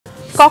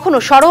কখনো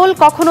সরল,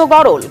 কখনো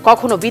গরল,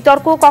 কখনো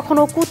বিতর্ক,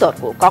 কখনো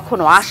কুতর্ক,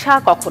 কখনো আশা,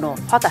 কখনো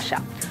হতাশা,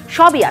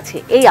 সবই আছে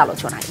এই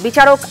আলোচনায়।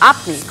 বিচারক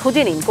আপনি,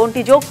 খুঁজে নিন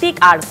কোনটি যৌক্তিক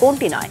আর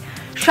কোনটি নয়।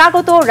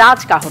 স্বাগত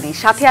রাজকাহনী,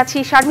 সাথে আছি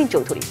শারমিন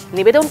চৌধুরী।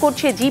 নিবেদন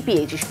করছে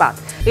জিপিএইচ ইস্পাত।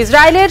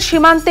 ইসরায়েলের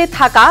সীমান্তে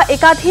থাকা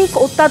একাধিক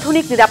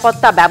অত্যাধুনিক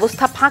নিরাপত্তা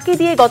ব্যবস্থা ফাঁকি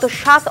দিয়ে গত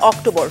 ৭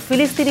 অক্টোবর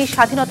ফিলিস্তিনি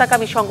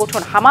স্বাধীনতাকামী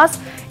সংগঠন হামাস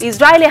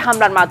ইসরায়েলে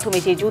হামলার মাধ্যমে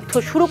যে যুদ্ধ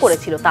শুরু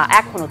করেছিল তা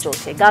এখনো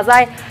চলছে।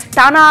 গাজায়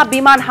টানা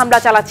বিমান হামলা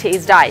চালাচ্ছে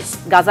ইসরায়েল।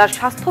 গাজার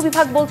স্বাস্থ্য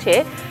বিভাগ বলছে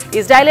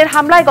ইসরায়েলের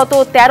হামলায় গত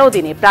 ১৩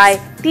 দিনে প্রায়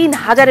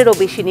 ৩,০০০-এরও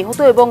বেশি নিহত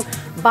এবং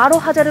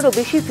 ১২,০০০-এরও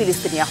বেশি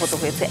ফিলিস্তিনি আহত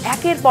হয়েছে।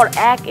 একের পর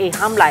এক এই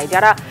হামলায়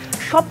যারা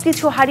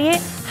সবকিছু হারিয়ে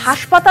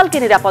হাসপাতালকে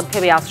নিরাপদ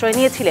ভেবে আশ্রয়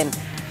নিয়েছিলেন,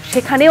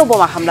 সেখানেও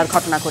বোমা হামলার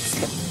ঘটনা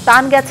ঘটছে।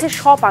 প্রাণ গেছে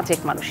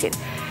 ৫০ মানুষের।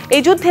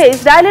 এই যুদ্ধে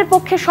ইসরায়েলের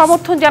পক্ষে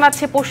সমর্থন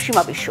জানাচ্ছে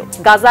পশ্চিমা বিশ্ব।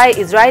 গাজায়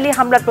ইসরায়েলি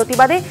হামলার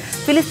প্রতিবাদে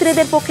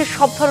ফিলিস্তিনিদের পক্ষে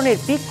সব ধরনের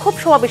বিক্ষোভ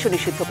সমাবেশও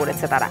নিষিদ্ধ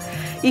করেছে তারা।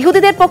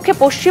 ইহুদিদের পক্ষে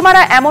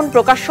পশ্চিমারা এমন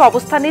প্রকাশ্য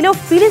অবস্থান নিলেও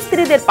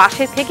ফিলিস্তিনিদের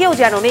পাশে থেকেও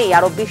যেন নেই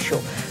আরব বিশ্ব।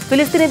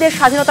 ফিলিস্তিনিদের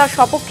স্বাধীনতার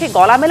সপক্ষে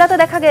গলা মেলাতে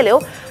দেখা গেলেও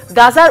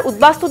গাজার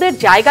উদ্বাস্তুদের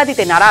জায়গা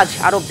দিতে নারাজ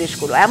আরব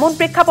দেশগুলো। এমন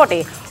প্রেক্ষাপটে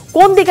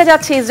কোন দিকে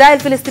যাচ্ছে ইসরায়েল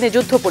ফিলিস্তিনি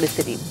যুদ্ধ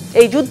পরিস্থিতি?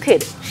 এই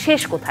যুদ্ধের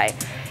শেষ কোথায়?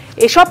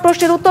 এসব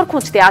প্রশ্নের উত্তর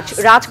খুঁজতে আজ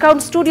রাজকাহন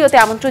স্টুডিওতে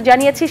আমন্ত্রণ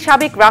জানিয়েছি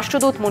সাবেক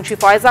রাষ্ট্রদূত মুন্সি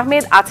ফয়েজ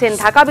আহমেদ, আছেন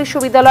ঢাকা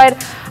বিশ্ববিদ্যালয়ের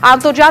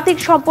আন্তর্জাতিক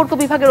সম্পর্ক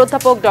বিভাগের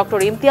অধ্যাপক ডক্টর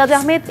ইমতিয়াজ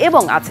আহমেদ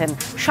এবং আছেন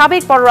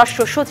সাবেক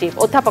পররাষ্ট্র সচিব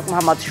অধ্যাপক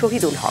মোহাম্মদ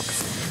শহীদুল হক।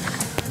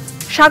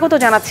 স্বাগত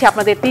জানাচ্ছি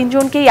আপনাদের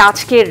তিনজনকেই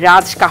আজকের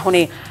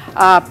রাজকাহনে।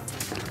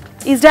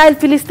 ইসরায়েল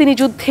ফিলিস্তিনি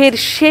যুদ্ধের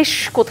শেষ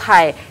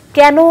কোথায়,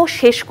 কেন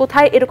শেষ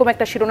কোথায়, এরকম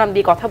একটা শিরোনাম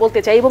দিয়ে কথা বলতে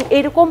চাই এবং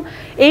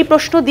এই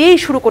প্রশ্ন দিয়েই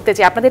শুরু করতে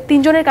চাই। আপনাদের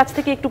তিনজনের কাছ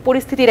থেকে একটু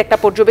পরিস্থিতির একটা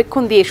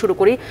পর্যবেক্ষণ দিয়ে শুরু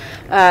করি।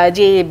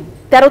 যে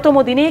 ১৩তম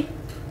দিনে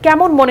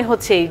কেমন মনে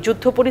হচ্ছে এই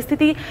যুদ্ধ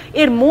পরিস্থিতি?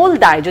 এর মূল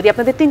দায়, যদি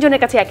আপনাদের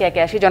তিনজনের কাছে একে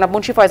একে আসি, জনাব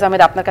মুন্সি ফয়েজ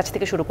আহমেদ আপনার কাছ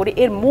থেকে শুরু করি,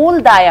 এর মূল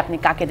দায় আপনি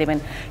কাকে দেবেন?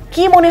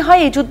 কি মনে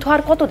হয় এই যুদ্ধ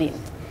আর কতদিন?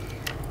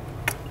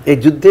 এই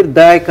যুদ্ধের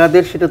দায়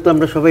কাদের সেটা তো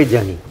আমরা সবাই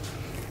জানি।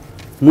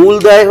 মূল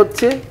দায়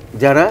হচ্ছে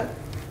যারা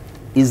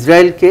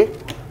ইসরায়েলকে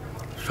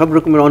সব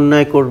রকমের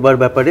অন্যায় করবার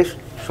ব্যাপারে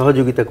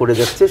সহযোগিতা করে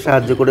যাচ্ছে,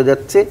 সাহায্য করে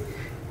যাচ্ছে,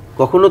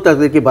 কখনো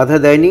তাদেরকে বাধা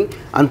দেয়নি।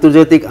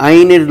 আন্তর্জাতিক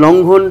আইনের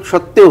লঙ্ঘন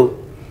সত্ত্বেও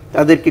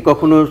তাদেরকে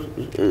কখনো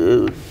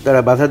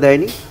তারা বাধা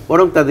দেয়নি,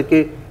 বরং তাদেরকে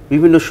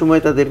বিভিন্ন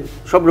সময় তাদের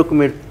সব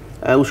রকমের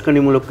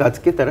উস্কানিমূলক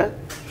কাজকে তারা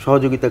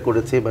সহযোগিতা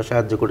করেছে বা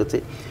সাহায্য করেছে।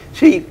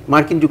 সেই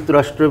মার্কিন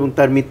যুক্তরাষ্ট্র এবং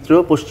তার মিত্র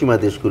পশ্চিমা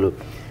দেশগুলো,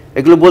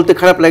 এগুলো বলতে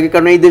খারাপ লাগে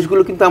কারণ এই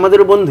দেশগুলো কিন্তু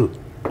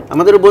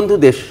আমাদেরও বন্ধু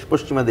দেশ,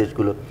 পশ্চিমা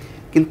দেশগুলো।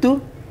 কিন্তু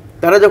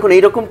তারা যখন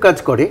এইরকম কাজ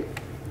করে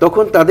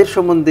তখন তাদের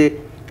সম্বন্ধে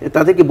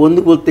তাদেরকে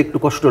বন্ধু বলতে একটু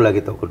কষ্ট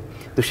লাগে তখন।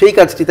 তো সেই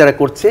কাজটি তারা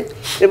করছে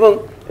এবং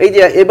এই যে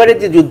এবারের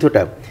যে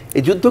যুদ্ধটা,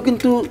 এই যুদ্ধ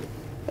কিন্তু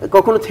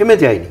কখনো থেমে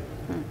যায়নি।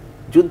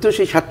 যুদ্ধ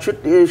সেই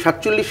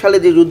 47 সালে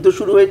যে যুদ্ধ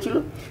শুরু হয়েছিল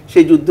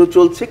সেই যুদ্ধ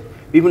চলছে,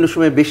 বিভিন্ন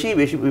সময় বেশি,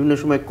 বিভিন্ন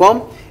সময় কম,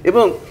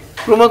 এবং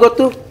ক্রমাগত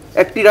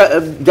একটি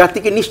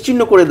জাতিকে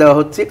নিশ্চিহ্ন করে দেওয়া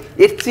হচ্ছে।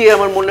 এর চেয়ে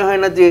আমার মনে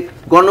হয় না যে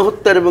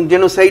গণহত্যার এবং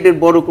জেনোসাইডের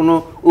বড় কোনো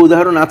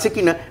উদাহরণ আছে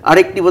কিনা।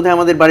 আরেকটি বোধহয়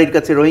আমাদের বাড়ির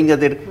কাছে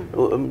রোহিঙ্গাদের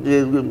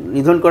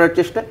নিধন করার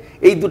চেষ্টা,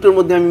 এই দুটোর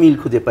মধ্যে আমি মিল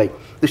খুঁজে পাই।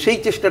 তো সেই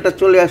চেষ্টাটা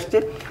চলে আসছে।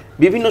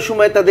 বিভিন্ন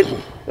সময় তাদের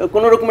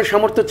কোনো রকমের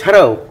সামর্থ্য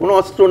ছাড়াও, কোনো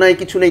অস্ত্র নাই,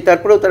 কিছু নেই,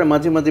 তারপরেও তারা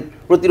মাঝে মাঝে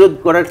প্রতিরোধ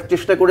করার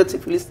চেষ্টা করেছে।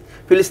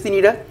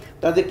 ফিলিস্তিনিরা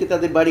তাদেরকে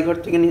তাদের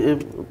বাড়িঘর থেকে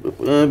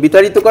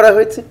বিতাড়িত করা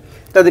হয়েছে,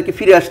 তাদেরকে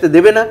ফিরে আসতে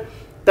দেবে না।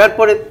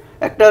 তারপরে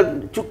একটা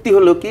চুক্তি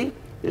হলো কি,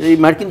 এই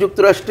মার্কিন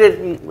যুক্তরাষ্ট্রের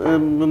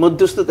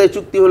মধ্যস্থতায়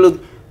চুক্তি হলো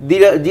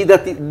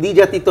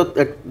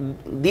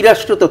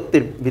দ্বিরাষ্ট্র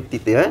তত্ত্বের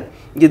ভিত্তিতে,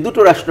 যে দুটো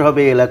রাষ্ট্র হবে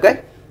এই এলাকায়,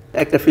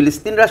 একটা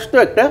ফিলিস্তিন রাষ্ট্র,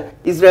 একটা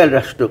ইসরায়েল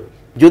রাষ্ট্র।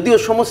 যদিও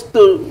সমস্ত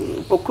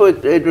পক্ষ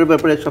এটার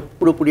ব্যাপারে সব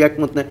পুরোপুরি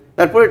একমত নয়,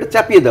 তারপরে এটা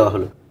চাপিয়ে দেওয়া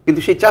হলো।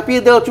 কিন্তু সেই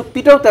চাপিয়ে দেওয়া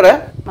চুক্তিটাও তারা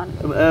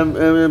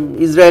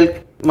ইসরায়েল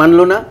মানল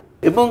না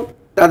এবং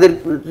তাদের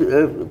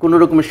কোনো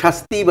রকমের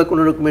শাস্তি বা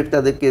কোনো রকমের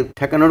তাদেরকে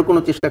ঠেকানোর কোনো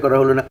চেষ্টা করা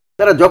হলো না।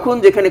 তারা যখন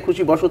যেখানে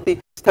খুশি বসতি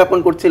স্থাপন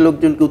করছে,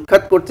 লোকজনকে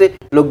উৎখাত করছে,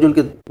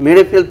 লোকজনকে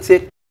মেরে ফেলছে,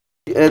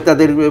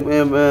 তাদের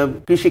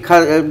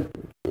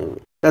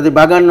তাদের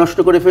বাগান নষ্ট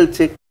করে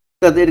ফেলছে,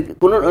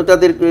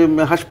 তাদের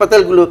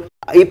হাসপাতালগুলো,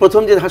 এই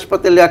প্রথম যে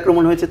হাসপাতালে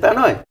আক্রমণ হয়েছে তা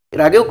নয়,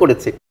 এর আগেও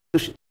করেছে। তো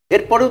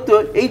এরপরেও তো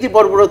এই যে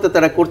বর্বরতা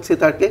তারা করছে,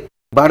 তাকে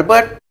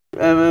বারবার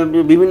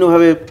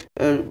বিভিন্নভাবে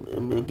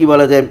কি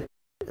বলা যায়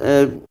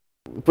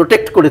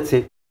প্রোটেক্ট করেছে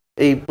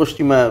এই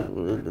পশ্চিমা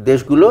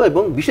দেশগুলো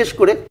এবং বিশেষ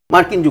করে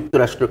মার্কিন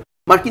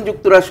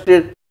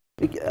যুক্তরাষ্ট্রের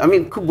আমি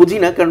খুব বুঝি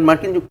না, কারণ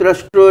মার্কিন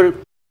যুক্তরাষ্ট্রের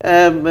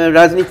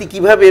রাজনীতি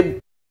কিভাবে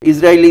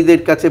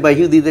ইসরায়েলিদের কাছে বা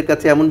ইহুদিদের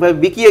কাছে এমনভাবে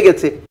বিকিয়ে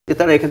গেছে যে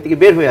তারা এখান থেকে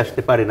বের হয়ে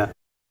আসতে পারে না।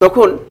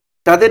 তখন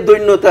তাদের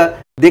দৈন্যতা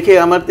দেখে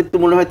আমার তো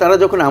মনে হয় তারা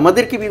যখন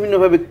আমাদেরকে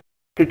বিভিন্নভাবে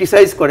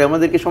ক্রিটিসাইজ করে,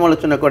 আমাদেরকে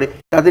সমালোচনা করে,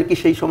 তাদের কি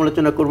সেই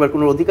সমালোচনা করবার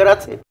কোনো অধিকার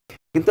আছে?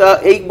 কিন্তু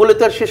এই বলে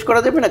তো আর শেষ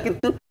করা যাবে না।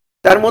 কিন্তু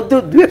তার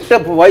মধ্যেও দু একটা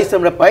ভয়েস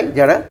আমরা পাই,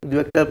 যারা দু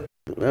একটা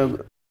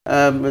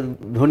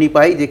ধ্বনি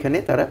পাই যেখানে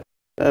তারা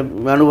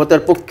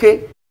মানবতার পক্ষে,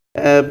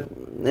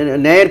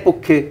 ন্যায়ের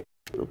পক্ষে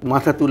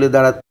মাথা তুলে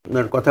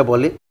দাঁড়ানোর কথা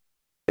বলে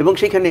এবং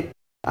সেখানে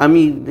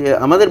আমি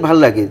আমাদের ভাল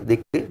লাগে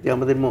দেখতে যে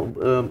আমাদের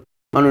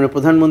মাননীয়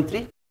প্রধানমন্ত্রী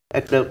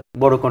একটা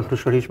বড়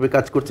কণ্ঠস্বর হিসেবে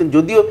কাজ করছেন।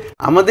 যদিও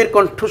আমাদের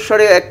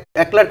কণ্ঠস্বরে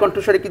একলার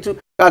কণ্ঠস্বরে কিছু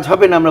কাজ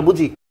হবে না আমরা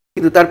বুঝি,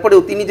 কিন্তু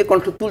তারপরেও তিনি যে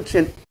কণ্ঠ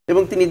তুলছেন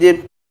এবং তিনি যে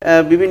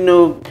বিভিন্ন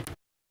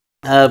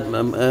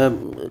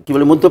কি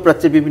বলে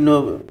মধ্যপ্রাচ্যের বিভিন্ন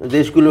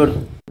দেশগুলোর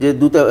যে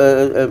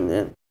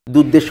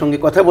দূতদের সঙ্গে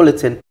কথা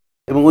বলেছেন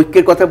এবং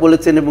ঐক্যের কথা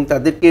বলেছেন এবং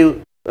তাদেরকে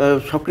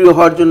সক্রিয়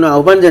হওয়ার জন্য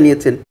আহ্বান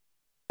জানিয়েছেন,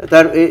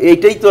 তার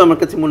এইটাই তো আমার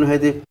কাছে মনে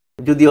হয় যে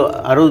যদি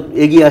আরো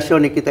এগিয়ে আসে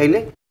অনেকে, তাইলে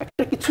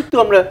একটা কিছু তো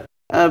আমরা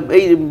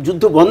এই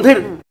যুদ্ধ বন্ধের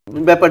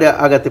ব্যাপারে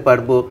আগাতে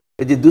পারবো,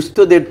 এই যে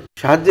দুস্থদের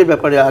সাহায্যের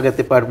ব্যাপারে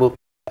আগাতে পারবো।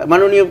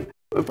 মাননীয়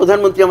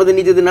প্রধানমন্ত্রী আমাদের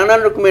নিজেদের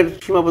নানান রকমের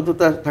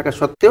সীমাবদ্ধতা থাকা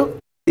সত্ত্বেও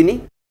তিনি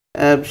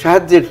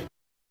সাহায্যের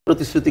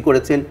প্রতিশ্রুতি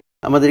করেছেন।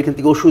 আমাদের এখান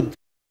থেকে ওষুধ,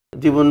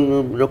 জীবন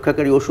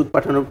রক্ষাকারী ওষুধ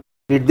পাঠানোর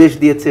নির্দেশ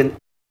দিয়েছেন।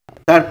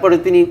 তারপরে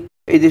তিনি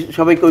এই যে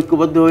সবাইকে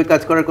ঐক্যবদ্ধ হয়ে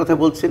কাজ করার কথা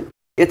বলছেন।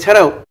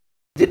 এছাড়াও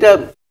যেটা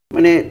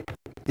মানে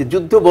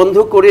যুদ্ধ বন্ধ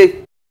করে,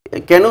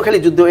 কেন খালি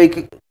যুদ্ধ,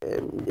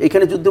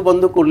 এখানে যুদ্ধ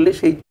বন্ধ করলে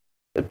সেই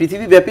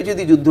পৃথিবীব্যাপী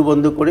যদি যুদ্ধ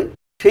বন্ধ করে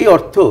সেই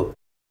অর্থ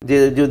যে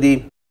যদি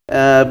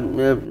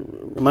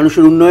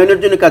মানুষের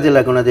উন্নয়নের জন্য কাজে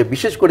লাগানো যায়।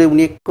 বিশেষ করে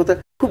উনি এক কথা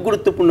খুব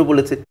গুরুত্বপূর্ণ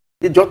বলেছেন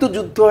যে যত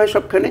যুদ্ধ হয়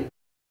সবখানে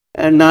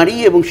নারী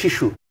এবং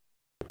শিশু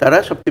তারা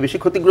সবচেয়ে বেশি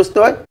ক্ষতিগ্রস্ত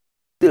হয়।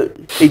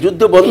 এই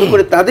যুদ্ধ বন্ধ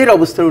করে তাদের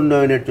অবস্থার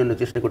উন্নয়নের জন্য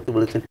চেষ্টা করতে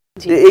বলেছেন।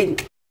 এই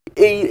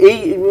এই এই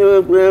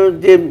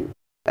যে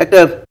একটা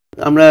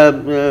আমরা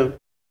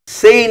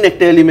সেইন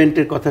একটা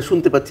এলিমেন্টের কথা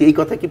শুনতে পাচ্ছি, এই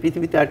কথা কি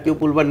পৃথিবীতে আর কেউ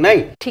বলবার নাই?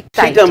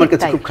 সেটা আমার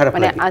কাছে খুব খারাপ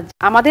লাগে।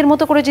 আমাদের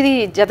মতো করে যদি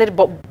যাদের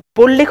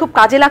বললে খুব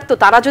কাজে লাগতো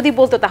তারা যদি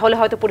বলতো তাহলে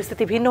হয়তো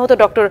পরিস্থিতি ভিন্ন হতো।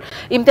 ডক্টর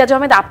ইমতিয়াজ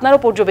আহমেদ,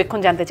 আপনারও পর্যবেক্ষণ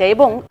জানতে চাই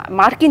এবং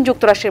মার্কিন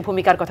যুক্তরাষ্ট্রের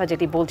ভূমিকার কথা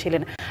যেটি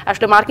বলছিলেন,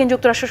 আসলে মার্কিন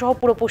যুক্তরাষ্ট্র সহ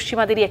পুরো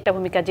পশ্চিমাদেরই একটা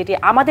ভূমিকা, যেটি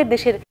আমাদের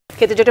দেশের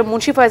ক্ষেত্রে যেটা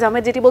মুন্সি ফয়েজ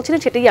আহমেদ যেটি বলছিলেন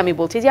সেটাই আমি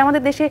বলছি, যে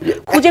আমাদের দেশে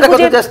খুঁজে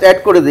খুঁজে জাস্ট অ্যাড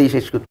করে দেই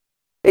শেষ করতে,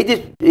 এই যে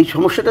এই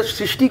সমস্যাটা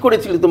সৃষ্টি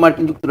করেছিল তো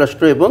মার্কিন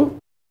যুক্তরাষ্ট্র এবং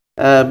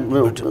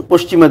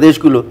পশ্চিমা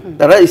দেশগুলো,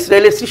 তারা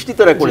ইসরায়েলের সৃষ্টি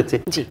তারা করেছে।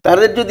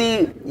 তাদের যদি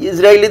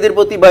ইসরায়েলিদের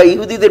প্রতি বা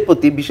ইহুদিদের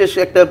প্রতি বিশেষ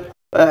একটা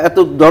এত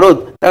দরদ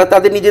তারা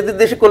তাদের নিজেদের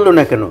দেশে করলো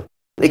না কেন?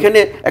 এখানে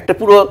একটা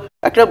পুরো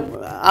একটা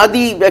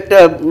আদি একটা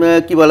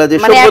কি বলা যায়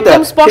সভ্যতা,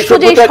 স্পষ্ট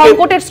যে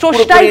সংকটের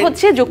স্রষ্টাই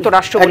হচ্ছে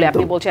যুক্তরাষ্ট্র বলে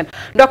আপনি বলছেন।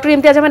 ডক্টর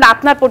ইমতিয়াজ আহমেদ,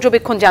 আপনার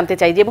পর্যবেক্ষণ জানতে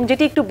চাই, এবং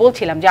যেটি একটু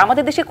বলছিলাম যে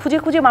আমাদের দেশে খুঁজে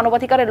খুঁজে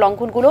মানবাধিকারের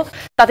লঙ্ঘনগুলো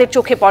তাদের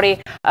চোখে পড়ে,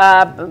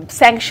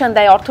 স্যাংশন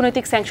দেয়,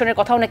 অর্থনৈতিক স্যাংশনের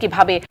কথাও নাকি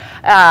ভাবে,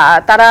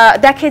 তারা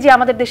দেখে যে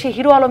আমাদের দেশে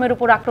হিরো আলমের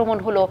উপর আক্রমণ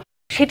হলো,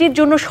 সেটির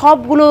জন্য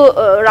সবগুলো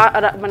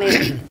মানে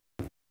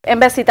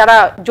এমবাসি তারা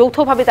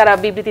যৌথভাবে তারা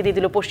বিবৃতি দিয়ে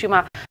দিল পশ্চিমা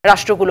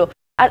রাষ্ট্রগুলো,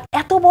 আর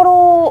এত বড়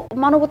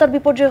মানবতার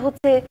বিপর্যয়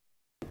হচ্ছে,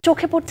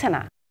 চোখে পড়ছে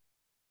না।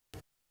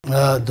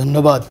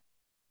 ধন্যবাদ।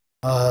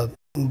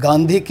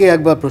 গান্ধীকে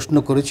একবার প্রশ্ন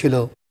করেছিল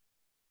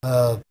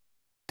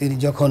তিনি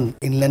যখন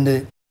ইংল্যান্ডে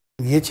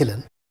গিয়েছিলেন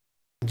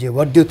যে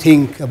what do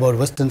think about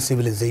western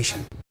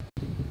civilisation,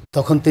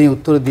 তখন তিনি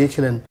উত্তর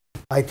দিয়েছিলেন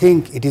I think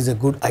it is a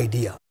good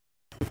idea.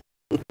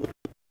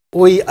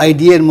 ওই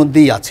আইডিয়ার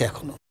মধ্যেই আছে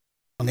এখনো,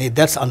 মানে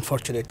দ্যাটস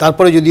আনফর্চুনেট।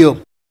 তারপরে যদিও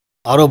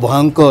আরও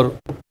ভয়ঙ্কর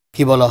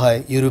কি বলা হয়,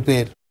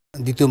 ইউরোপের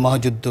দ্বিতীয়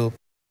মহাযুদ্ধ,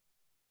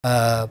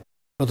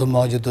 প্রথম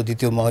মহাযুদ্ধ,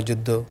 দ্বিতীয়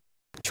মহাযুদ্ধ,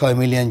 6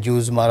 মিলিয়ন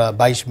জুজ মারা,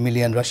 22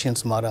 মিলিয়ন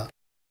রাশিয়ানস মারা,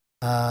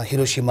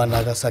 হিরোশিমা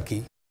নাগাসাকি।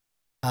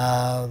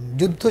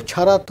 যুদ্ধ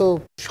ছাড়া তো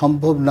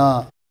সম্ভব না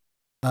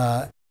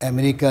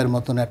আমেরিকার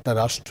মতন একটা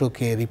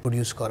রাষ্ট্রকে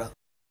রিপ্রডিউস করা।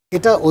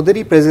 এটা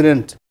ওদেরই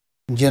প্রেসিডেন্ট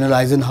জেনারেল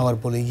আইজেনহাওয়ার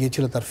বলে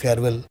গিয়েছিল তার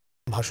ফেয়ারওয়েল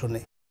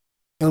ভাষণে,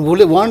 এবং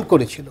বলে ওয়ার্ন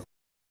করেছিল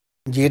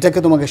যে এটাকে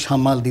তোমাকে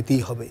সামাল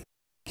দিতেই হবে।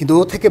 কিন্তু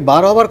ও থেকে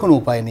বার হওয়ার কোনো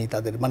উপায় নেই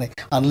তাদের, মানে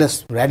আনলেস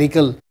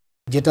র্যাডিক্যাল,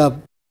 যেটা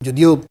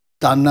যদিও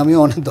তার নামেও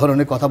অনেক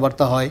ধরনের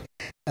কথাবার্তা হয়।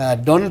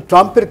 ডোনাল্ড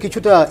ট্রাম্পের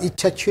কিছুটা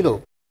ইচ্ছা ছিল,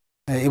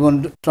 এবং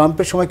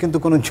ট্রাম্পের সময় কিন্তু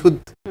কোনো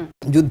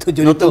যুদ্ধ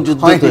জনিত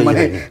হয়নি,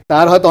 মানে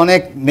তার হয়তো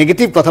অনেক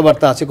নেগেটিভ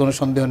কথাবার্তা আছে, কোনো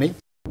সন্দেহ নেই।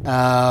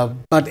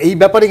 বাট এই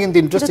ব্যাপারে কিন্তু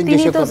ইন্টারেস্টিং,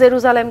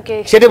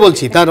 সেটা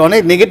বলছি, তার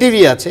অনেক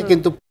নেগেটিভই আছে,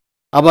 কিন্তু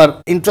আবার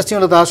ইন্টারেস্টিং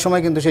হলো তার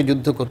সময় কিন্তু সে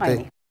যুদ্ধ করতে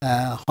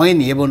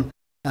হয়নি, এবং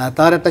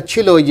তার একটা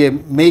ছিল ওই যে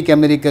মেক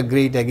আমেরিকা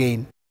গ্রেট অ্যাগেইন,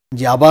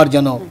 যে আবার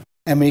যেন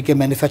আমেরিকা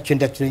ম্যানুফ্যাকচারিং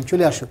ট্যাকচারিং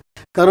চলে আসুক।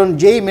 কারণ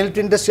যেই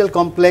মিলিটারি ইন্ডাস্ট্রিয়াল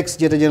কমপ্লেক্স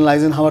যেটা জেনারেল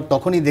আইজেনহাওয়ার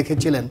তখনই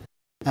দেখেছিলেন,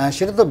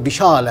 সেটা তো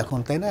বিশাল এখন,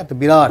 তাই না? একটা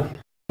বিরাট,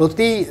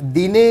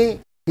 প্রতিদিনে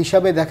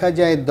হিসাবে দেখা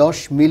যায় $10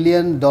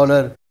 মিলিয়ন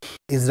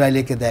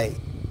ইসরায়েলিকে দেয়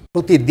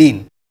প্রতিদিন।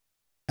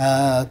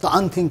 তো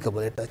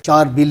আনথিঙ্কেবল, এটা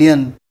 $4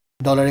 বিলিয়ন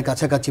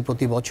কাছাকাছি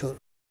প্রতি বছর,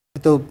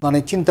 তো মানে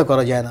চিন্তা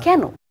করা যায় না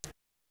কেন।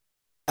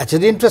 আচ্ছা,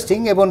 ইন্টারেস্টিং।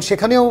 এবং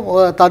সেখানেও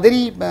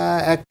তাদেরই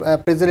এক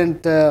প্রেসিডেন্ট,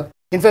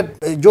 ইনফ্যাক্ট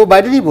জো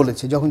বাইডেনই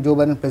বলেছে, যখন জো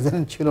বাইডেন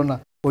প্রেসিডেন্ট ছিল না,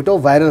 ওইটাও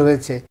ভাইরাল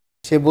হয়েছে,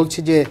 সে বলছে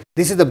যে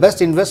this is the best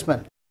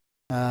investment.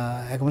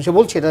 এখন সে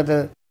বলছে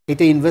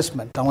এটা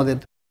ইনভেস্টমেন্ট আমাদের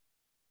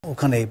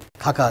ওখানে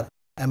থাকার,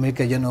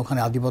 আমেরিকা যেন ওখানে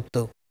আধিপত্য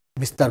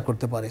বিস্তার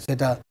করতে পারে,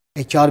 সেটা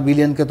এই 4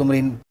 বিলিয়নকে তোমরা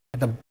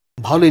একটা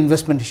ভালো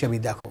ইনভেস্টমেন্ট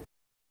হিসেবেই দেখো,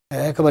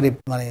 একেবারে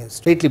মানে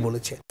স্ট্রেটলি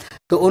বলেছে।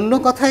 তো অন্য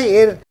কথায়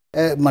এর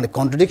মানে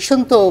কন্ট্রাডিকশন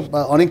তো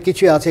অনেক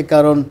কিছুই আছে,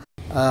 কারণ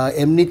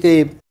এমনিতে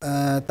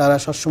তারা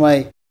সবসময়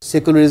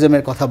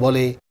সেকুলারিজমের কথা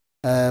বলে,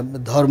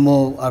 ধর্ম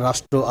আর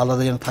রাষ্ট্র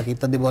আলাদা যেন থাকে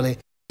ইত্যাদি বলে,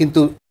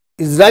 কিন্তু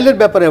ইসরায়েলের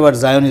ব্যাপারে আবার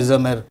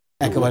জায়নিজমের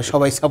একেবারে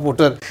সবাই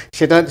সাপোর্টার।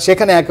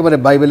 সেখানে একেবারে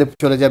বাইবেলে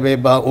চলে যাবে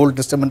বা ওল্ড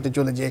টেস্টামেন্টে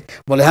চলে যেয়ে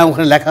বলে হ্যাঁ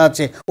ওখানে লেখা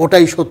আছে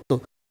ওটাই সত্য।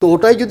 তো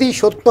ওটাই যদি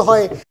সত্য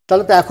হয়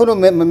তাহলে তো এখনও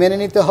মেনে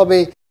নিতে হবে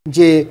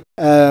যে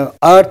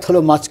আর্থ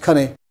হলো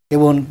মাঝখানে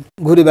এবং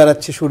ঘুরে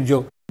বেড়াচ্ছে সূর্য,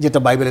 যেটা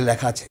বাইবেলে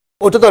লেখা আছে।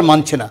 ওটা তো আর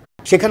মানছে না,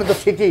 সেখানে তো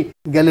ঠিকই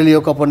গ্যালিলিও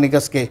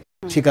কপারনিকাসকে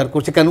স্বীকার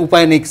করছে, কারণ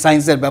উপায় নেই,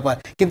 সায়েন্সের ব্যাপার।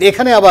 কিন্তু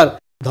এখানে আবার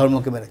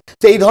ধর্মকে মেনে,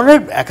 তো এই ধরনের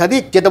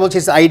একাধিক যেটা বলছে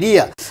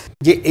আইডিয়া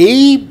যে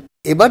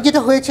এবার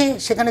যেটা হয়েছে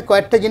সেখানে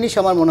কয়েকটা জিনিস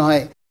আমার মনে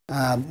হয়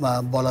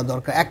বলা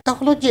দরকার। একটা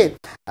হলো যে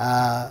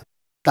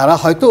তারা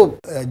হয়তো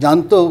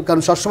জানতো,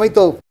 কারণ সবসময়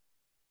তো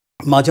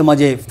মাঝে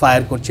মাঝে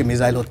ফায়ার করছে,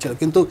 মিসাইল হচ্ছিল,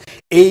 কিন্তু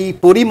এই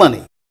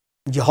পরিমাণে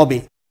যে হবে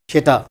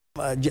সেটা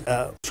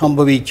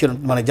সম্ভবই ছিল,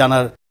 মানে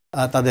জানার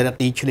তাদের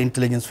একটা ছিল,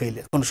 ইন্টেলিজেন্স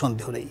ফেইলিয়ার, কোনো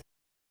সন্দেহ নেই।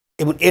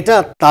 এবং এটা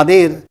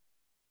তাদের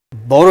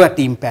বড়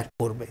একটা ইম্প্যাক্ট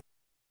পড়বে,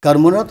 কারণ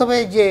মনে হতে হবে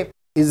যে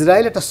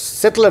ইসরায়েল একটা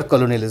সেটলার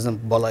কলোনিয়ালিজম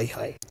বলাই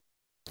হয়।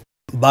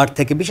 বার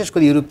থেকে, বিশেষ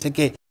করে ইউরোপ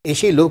থেকে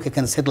এসেই লোক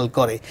এখানে সেটেল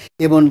করে,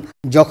 এবং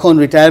যখন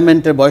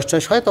রিটায়ারমেন্টের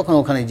বয়স হয় তখন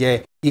ওখানে যে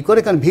করে,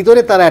 কারণ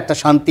ভিতরে তারা একটা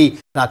শান্তি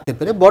রাখতে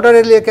পারে। বর্ডার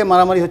এরিয়াকে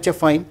মারামারি হচ্ছে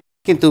ফাইন,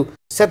 কিন্তু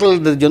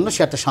সেটেলদের জন্য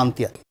সে একটা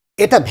শান্তি আছে।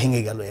 এটা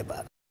ভেঙে গেল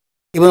এবার,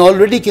 এবং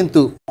অলরেডি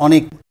কিন্তু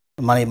অনেক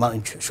মানে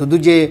শুধু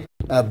যে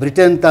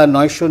ব্রিটেন তার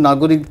 900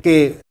 নাগরিককে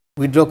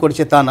উইথড্র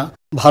করেছে তা না,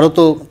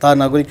 ভারতও তার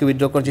নাগরিককে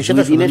উইথড্র করেছে,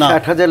 সেটা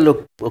 60,000 লোক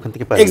ওখান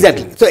থেকে পায়।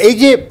 এক্স্যাক্টলি। তো এই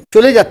যে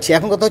চলে যাচ্ছে,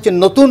 এখন কথা হচ্ছে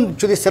নতুন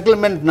যদি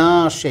সেটেলমেন্ট না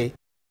আসে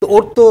তো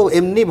ওর তো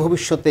এমনি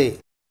ভবিষ্যতে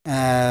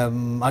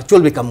আর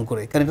চলবে কেমন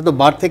করে, কারণ এটা তো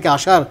বার থেকে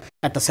আসার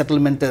একটা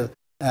সেটেলমেন্টের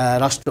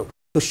রাষ্ট্র।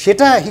 তো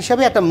সেটা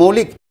হিসাবে একটা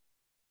মৌলিক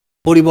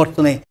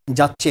পরিবর্তনে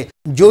যাচ্ছে,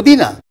 যদি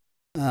না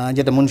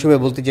যেটা মনসুবে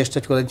বলতে চেষ্টা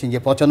করেছেন যে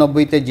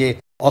 95-তে যে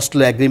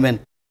অসলো অ্যাগ্রিমেন্ট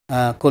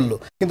করলো,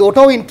 কিন্তু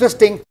ওটাও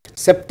ইন্টারেস্টিং।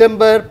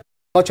 সেপ্টেম্বর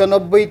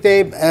 95-তে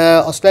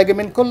অসলো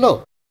অ্যাগ্রিমেন্ট করলো,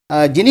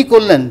 যিনি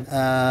করলেন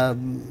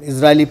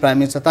ইসরায়েলি প্রাইম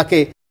মিনিস্টার, তাকে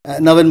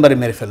নভেম্বরে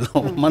মেরে ফেললো।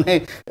 মানে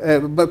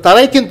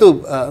তারাই কিন্তু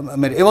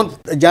এবং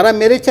যারা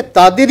মেরেছে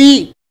তাদেরই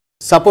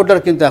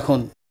সাপোর্টার কিন্তু এখন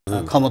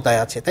ক্ষমতায়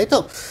আছে, তাই তো?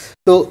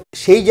 তো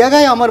সেই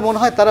জায়গায় আমার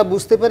মনে হয় তারা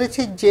বুঝতে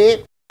পেরেছে যে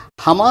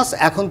হামাস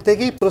এখন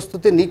থেকেই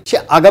প্রস্তুতি নিচ্ছে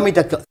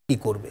আগামীটা কি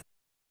করবে,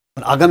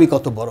 আগামী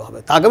কত বড় হবে,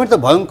 তা আগামী তো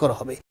ভয়ঙ্কর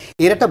হবে।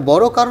 এর একটা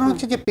বড় কারণ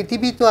হচ্ছে যে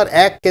পৃথিবী তো আর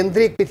এক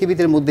কেন্দ্রিক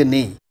পৃথিবীদের মধ্যে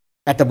নেই,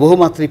 একটা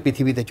বহুমাত্রিক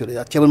পৃথিবীতে চলে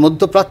যাচ্ছে, এবং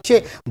মধ্যপ্রাচ্যে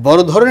বড়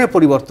ধরনের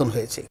পরিবর্তন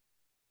হয়েছে।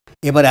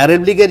 এবার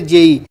আরব লীগের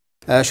যেই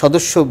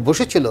সদস্য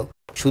বসেছিল,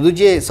 শুধু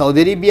যে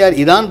সৌদি আরবিয়া আর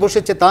ইরান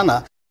বসেছে তা না,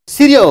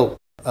 সিরিয়াও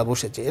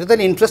বসেছে। এটা তো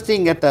ইন্টারেস্টিং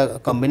একটা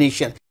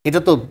কম্বিনেশন। এটা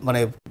তো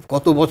মানে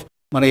কত বছর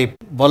মানে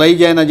বলাই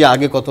যায় না যে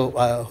আগে কত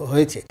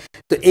হয়েছে।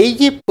 তো এই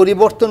যে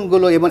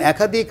পরিবর্তনগুলো এবং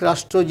একাধিক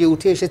রাষ্ট্র যে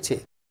উঠে এসেছে,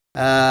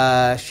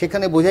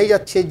 সেখানে বোঝাই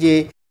যাচ্ছে যে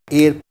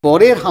এর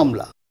পরের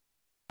হামলা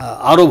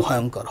আরও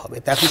ভয়ঙ্কর হবে।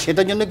 তা এখন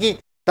সেটার জন্য কি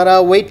তারা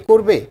ওয়েট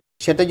করবে?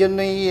 সেটার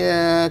জন্যই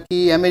কি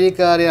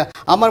আমেরিকার,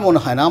 আমার মনে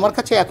হয় না। আমার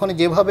কাছে এখন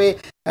যেভাবে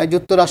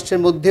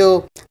যুক্তরাষ্ট্রের মধ্যেও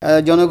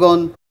জনগণ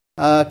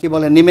কি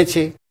বলে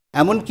নেমেছে,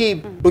 এমনকি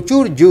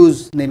প্রচুর জুজ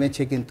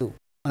নেমেছে, কিন্তু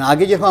মানে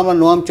আগে যখন আমরা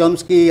নোয়াম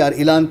চমস্কি আর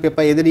ইলান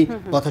পেপা এদেরই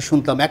কথা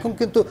শুনতাম, এখন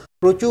কিন্তু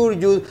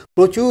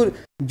প্রচুর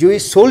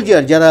জুইশ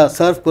সোলজার যারা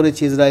সার্ভ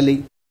করেছে ইসরায়েলি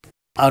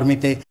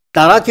আর্মিতে,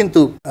 তারা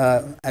কিন্তু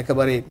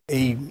একেবারে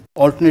এই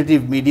অল্টারনেটিভ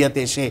মিডিয়াতে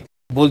এসে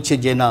বলছে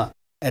যে না,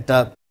 এটা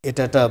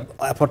একটা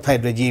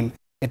অ্যাপারথাইড রেজিম,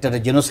 এটা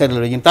একটা জেনোসাইডাল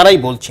রেজিম, তারাই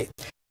বলছে।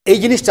 এই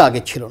জিনিসটা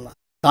আগে ছিল না।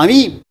 তা আমি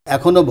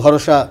এখনও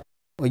ভরসা,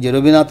 ওই যে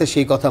রবীন্দ্রনাথের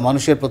সেই কথা,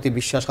 মানুষের প্রতি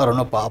বিশ্বাস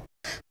হারানো পাপ,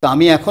 তো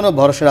আমি এখনও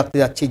ভরসা রাখতে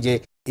যাচ্ছি যে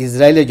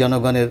ইসরায়েলের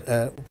জনগণের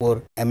উপর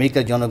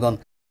আমেরিকার জনগণ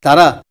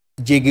তারা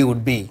জেগে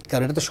উঠবেই,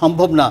 কারণ এটা তো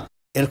সম্ভব না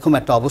এরকম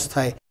একটা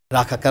অবস্থায়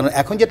রাখা, কারণ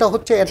এখন যেটা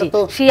হচ্ছে এটা তো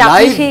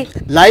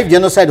লাইভ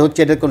জেনোসাইড হচ্ছে,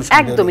 এটা কোনো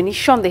একদমই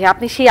নিঃসন্দেহে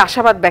আপনি সেই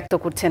আশাবাদ ব্যক্ত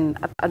করছেন।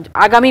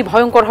 আগামী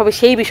ভয়ঙ্কর হবে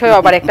সেই বিষয়ে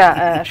আবার একটা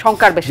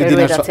শঙ্কার বিষয়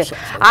রয়ে যাচ্ছে।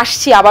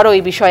 আসছি আবারও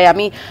এই বিষয়ে।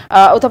 আমি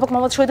অধ্যাপক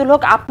মোহাম্মদ শহীদুল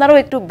হক, আপনারও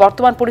একটু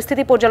বর্তমান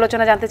পরিস্থিতি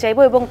পর্যালোচনা জানতে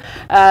চাইবো, এবং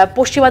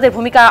পশ্চিমাদের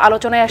ভূমিকা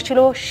আলোচনায় আসছিল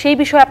সেই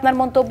বিষয়ে আপনার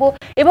মন্তব্য,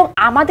 এবং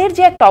আমাদের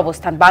যে একটা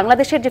অবস্থান,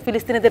 বাংলাদেশের যে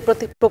ফিলিস্তিনিদের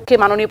পক্ষে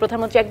মাননীয়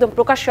প্রধানমন্ত্রী একদম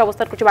প্রকাশ্যে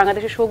অবস্থান করছে,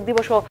 বাংলাদেশের শোক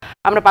দিবসও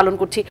আমরা পালন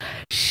করছি,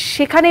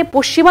 সেখানে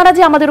পশ্চিমারা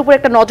যে আমাদের উপর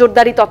একটা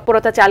নজরদারি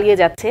তৎপরতা চালিয়ে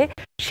যাচ্ছে,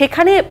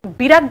 সেখানে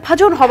বিরাট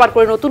ভাজন হবার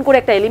করে নতুন করে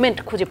একটা এলিমেন্ট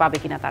খুঁজে পাবে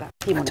কিনা তারা,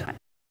 কি মনে হয়?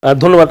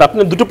 ধন্যবাদ। আপনি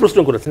দুটো প্রশ্ন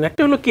করেছেন,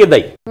 একটা হলো কে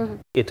দায়ী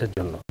এটার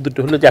জন্য, দুটো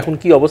হলো যে এখন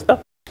কি অবস্থা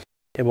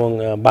এবং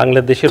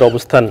বাংলাদেশের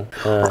অবস্থান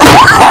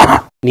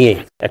নিয়ে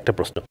একটা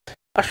প্রশ্ন।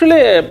 আসলে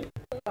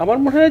আমার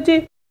মনে হয় যে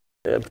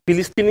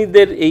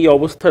ফিলিস্তিনিদের এই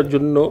অবস্থার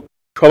জন্য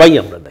সবাই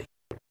আমরা দায়ী।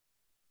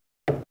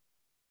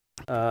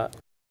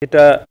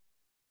 এটা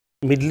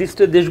মিডল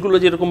ইস্টের দেশগুলো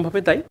যেরকম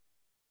ভাবে দায়ী,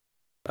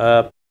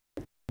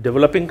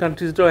 ডেভেলপিং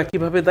কান্ট্রিজরাও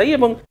একইভাবে দায়ী,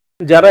 এবং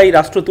যারা এই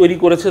রাষ্ট্র তৈরি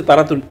করেছে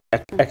তারা তো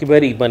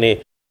একেবারেই মানে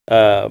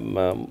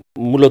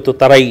মূলত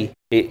তারাই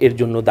এর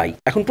জন্য দায়ী।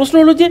 এখন প্রশ্ন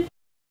হলো যে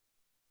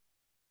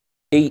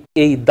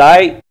এই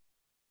দায়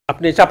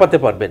আপনি চাপাতে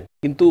পারবেন,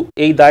 কিন্তু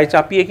এই দায়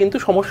চাপিয়ে কিন্তু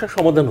সমস্যার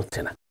সমাধান হচ্ছে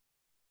না।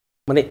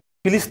 মানে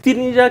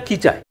ফিলিস্তিনিরা কি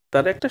চায়?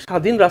 তারা একটা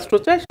স্বাধীন রাষ্ট্র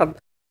চায়,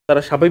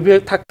 তারা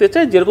স্বাভাবিকভাবে থাকতে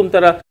চায়, যেরকম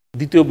তারা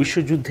দ্বিতীয়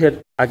বিশ্বযুদ্ধের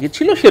আগে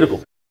ছিল সেরকম।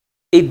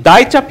 এই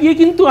দায় চাপিয়ে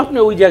কিন্তু আপনি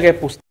ওই জায়গায়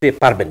পৌঁছতে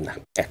পারবেন না।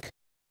 এক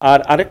আর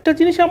আরেকটা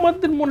জিনিস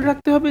আমাদের মনে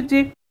রাখতে হবে যে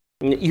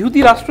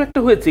ইহুদি রাষ্ট্র একটা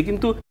হয়েছে,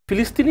 কিন্তু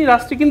ফিলিস্তিনি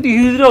রাষ্ট্রে কিন্তু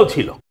ইহুদিরাও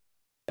ছিল,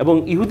 এবং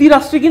ইহুদি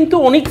রাষ্ট্রে কিন্তু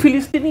অনেক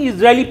ফিলিস্তিনি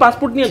ইসরায়েলি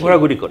পাসপোর্ট নিয়ে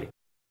ঘোরাঘুরি করে।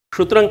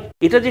 সুতরাং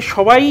এটা যে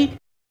সবাই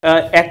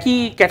একই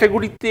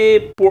ক্যাটাগরিতে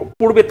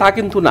পড়বে তা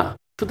কিন্তু না।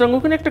 সুতরাং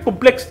ওখানে একটা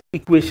কমপ্লেক্স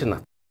ইকুয়েশন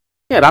আছে।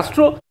 হ্যাঁ, রাষ্ট্র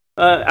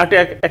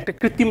একটা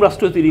কৃত্রিম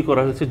রাষ্ট্র তৈরি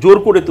করা হয়েছে, জোর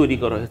করে তৈরি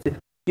করা হয়েছে,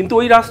 কিন্তু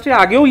ওই রাষ্ট্রে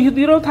আগেও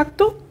ইহুদিরাও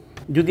থাকতো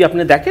যদি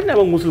আপনি দেখেন,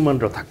 এবং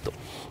মুসলমানরাও থাকতো,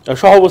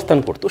 সহ অবস্থান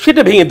করতো।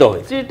 সেটা ভেঙে দেওয়া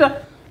হয়েছে। এটা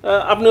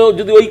আপনিও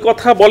যদি ওই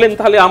কথা বলেন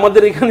তাহলে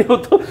আমাদের এখানেও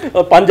তো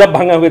পাঞ্জাব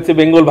ভাঙা হয়েছে,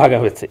 বেঙ্গল ভাঙা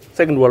হয়েছে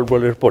সেকেন্ড ওয়ার্ল্ড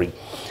ওয়ারের পরেই।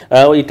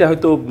 এটা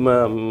হয়তো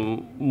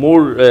মোর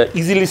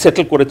ইজিলি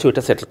সেটেল করেছে,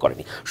 ওইটা সেটেল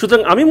করেনি।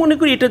 সুতরাং আমি মনে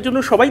করি এটার জন্য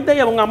সবাই দায়ী,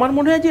 এবং আমার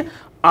মনে হয় যে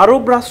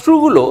আরব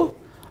রাষ্ট্রগুলো,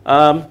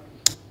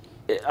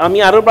 আমি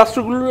আরব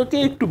রাষ্ট্রগুলোকে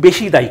একটু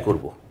বেশি দায়ী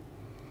করব।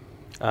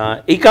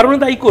 এই কারণে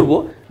দায়ী করব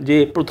যে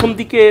প্রথম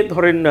দিকে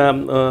ধরেন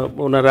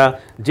ওনারা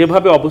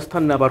যেভাবে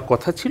অবস্থান নেবার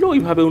কথা ছিল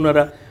ওইভাবে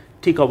ওনারা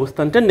ঠিক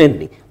অবস্থানটা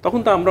নেননি। তখন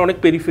তো আমরা অনেক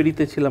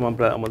পেরিফেরিতে ছিলাম,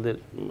 আমরা আমাদের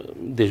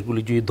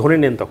দেশগুলি যদি ধরে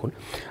নেন তখন,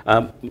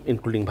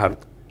 ইনক্লুডিং ভারত।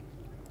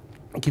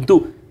 কিন্তু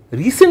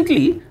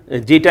রিসেন্টলি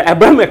যেটা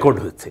অ্যাব্রাহাম অ্যাকর্ড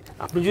হয়েছে,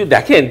 আপনি যদি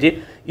দেখেন যে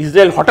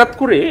ইসরায়েল হঠাৎ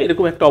করে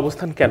এরকম একটা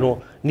অবস্থান কেন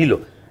নিল।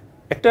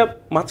 একটা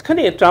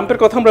মাঝখানে ট্রাম্পের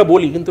কথা আমরা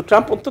বলি, কিন্তু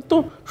ট্রাম্প অত্যন্ত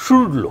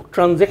শুরুর লোক,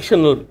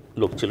 ট্রানজ্যাকশনাল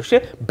লোক ছিল, সে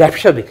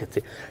ব্যবসা দেখেছে।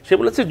 সে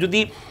বলেছে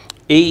যদি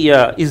এই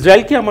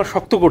ইসরায়েলকে আমার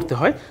শক্ত করতে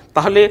হয়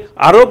তাহলে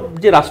আরব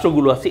যে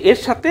রাষ্ট্রগুলো আছে এর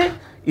সাথে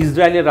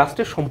ইসরায়েলের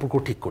রাষ্ট্রের সম্পর্ক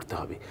ঠিক করতে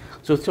হবে।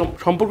 সো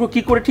সম্পর্ক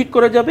কী করে ঠিক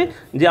করা যাবে?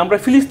 যে আমরা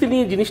ফিলিস্তিনি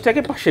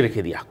জিনিসটাকে পাশে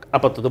রেখে দিই,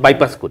 আপাতত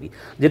বাইপাস করি।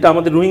 যেটা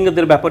আমাদের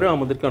রোহিঙ্গাদের ব্যাপারেও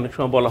আমাদেরকে অনেক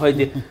সময় বলা হয়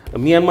যে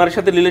মিয়ানমারের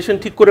সাথে রিলেশন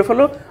ঠিক করে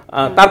ফেলো,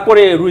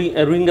 তারপরে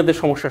রোহিঙ্গাদের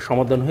সমস্যার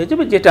সমাধান হয়ে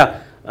যাবে, যেটা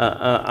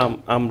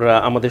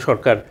আমাদের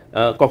সরকার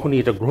কখনই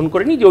এটা গ্রহণ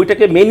করেনি, যে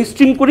ওইটাকে মেইন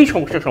স্ট্রিম করেই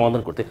সমস্যার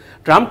সমাধান করতে।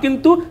 ট্রাম্প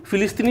কিন্তু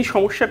ফিলিস্তিনি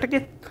সমস্যাটাকে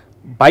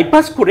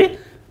বাইপাস করে,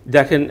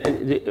 দেখেন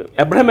যে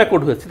অ্যাব্রাহাম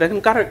অ্যাকর্ড হয়েছে, দেখেন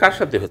কার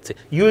সাথে হচ্ছে?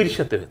 ইউএইর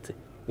সাথে হচ্ছে,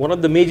 one of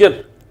the major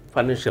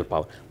financial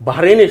পাওয়ার।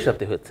 বাহরেনের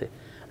সাথে হচ্ছে,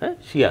 হ্যাঁ,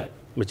 শিয়া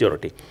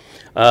মেজরিটি।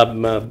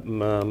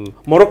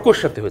 মরক্কোর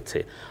সাথে হচ্ছে,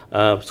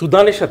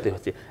 সুদানের সাথে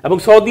হচ্ছে, এবং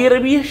সৌদি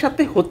আরবিয়ার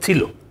সাথে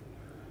হচ্ছিল,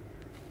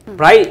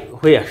 প্রায়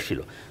হয়ে আসছিল।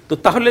 তো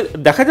তাহলে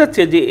দেখা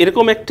যাচ্ছে যে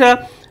এরকম একটা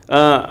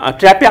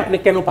ট্র্যাপে আপনি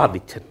কেন পা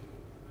দিচ্ছেন,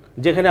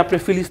 যেখানে আপনি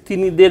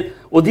ফিলিস্তিনিদের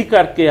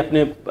অধিকারকে আপনি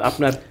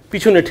আপনার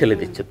পিছনে ঠেলে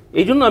দিচ্ছেন।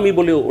 এই জন্য আমি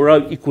বলি ওরা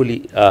ইকুয়ালি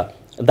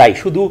দায়ী,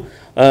 শুধু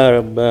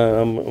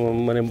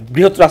মানে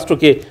বৃহৎ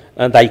রাষ্ট্রকে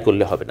দায়ী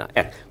করলে হবে না।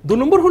 এক। দু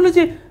নম্বর হলো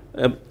যে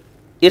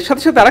এর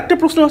সাথে সাথে আরেকটা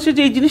প্রশ্ন আসে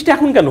যে এই জিনিসটা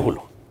এখন কেন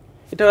হলো?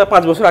 এটা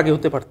 5 বছর আগে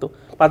হতে পারতো,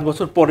 5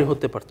 বছর পরে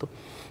হতে পারতো।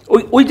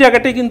 ওই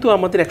জায়গাটায় কিন্তু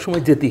আমাদের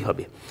একসময় যেতেই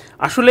হবে।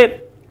 আসলে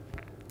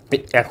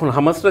এখন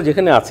হামাসরা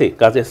যেখানে আছে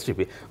গাজা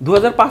স্ট্রিপে,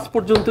 2005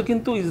 পর্যন্ত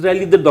কিন্তু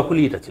ইসরায়েলিদের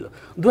দখলই এটা ছিল।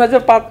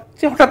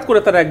 2005-এ হঠাৎ করে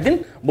তারা একদিন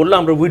বললো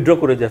আমরা উইথড্র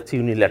করে যাচ্ছি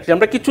ইউনিল্যাটারালি,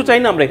 আমরা কিচ্ছু চাই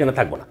না, আমরা এখানে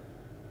থাকবো না।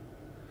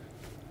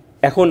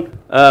 এখন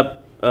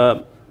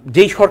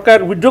যেই সরকার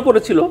উইথড্র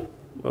করেছিল,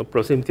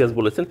 প্রফেসর ইমতিয়াজ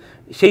বলেছেন,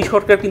 সেই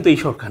সরকার কিন্তু এই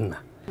সরকার না।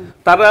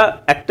 তারা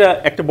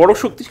একটা বড়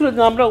শক্তি ছিল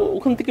যে আমরা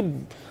ওখান থেকে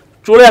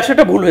চলে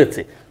আসাটা ভুল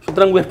হয়েছে,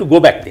 সুতরাং we have to go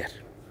back দেয়ার।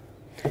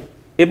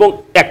 এবং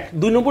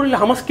 2 নম্বর হলে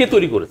হামাস কে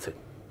তৈরি করেছে?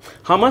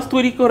 হামাস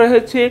তৈরি করা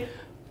হয়েছে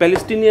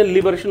প্যালেস্টিনিয়ান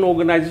লিবারেশন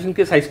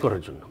অর্গানাইজেশনকে সাইজ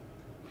করার জন্য,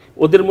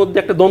 ওদের মধ্যে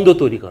একটা দ্বন্দ্ব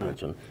তৈরি করার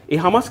জন্য। এই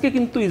হামাসকে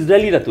কিন্তু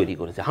ইসরায়েলিরা তৈরি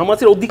করেছে।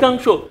 হামাসের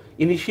অধিকাংশ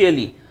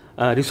ইনিশিয়ালি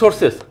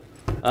রিসোর্সেস,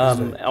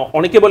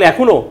 অনেকে বলে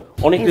এখনো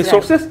অনেক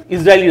রিসোর্সেস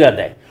ইসরায়েলিরা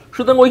দেয়।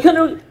 সুতরাং ওইখানে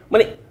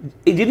মানে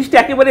এই জিনিসটা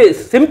একেবারে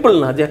সিম্পল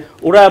না যে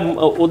ওরা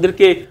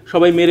ওদেরকে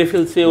সবাই মেরে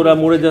ফেলছে, ওরা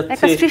মরে যাচ্ছে।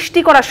 একটা সৃষ্টি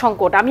করা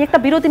সংকট। আমি একটা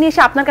বিরতি নিয়ে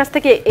এসে আপনার কাছ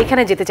থেকে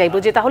এখানে যেতে চাইবো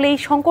যে তাহলে এই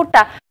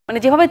সংকটটা মানে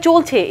যেভাবে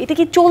চলছে এটা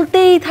কি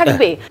চলতেই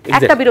থাকবে?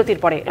 একটা বিরতির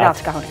পরে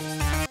রাজকাহনে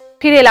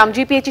ফিরে এলাম।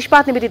 জিপিএইচ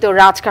ইস্পাত নিবেদিত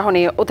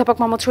রাজকাহনে অধ্যাপক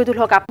মোহাম্মদ শহীদুল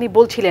হক, আপনি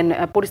বলছিলেন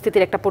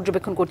পরিস্থিতির একটা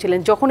পর্যবেক্ষণ করছিলেন,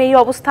 যখন এই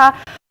অবস্থা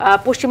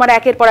পশ্চিমারা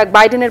একের পর এক,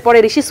 বাইডেনের পরে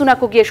ঋষি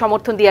সুনাকও গিয়ে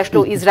সমর্থন দিয়ে আসলো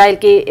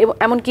ইসরায়েলকে,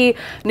 এমনকি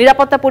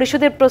নিরাপত্তা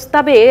পরিষদের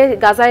প্রস্তাবে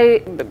গাজায়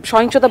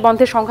সহিংসতা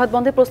বন্ধের, সংঘাত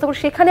বন্ধের প্রস্তাব,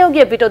 সেখানেও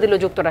গিয়ে ভিটো দিল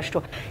যুক্তরাষ্ট্র।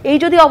 এই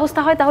যদি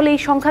অবস্থা হয় তাহলে এই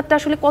সংঘাতটা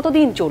আসলে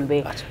কতদিন চলবে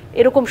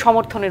এরকম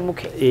সমর্থনের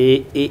মুখে?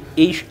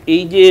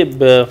 এই যে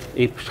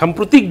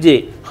সাম্প্রতিক যে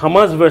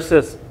হামাস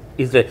ভার্সেস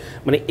ইসরায়েল,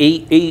 মানে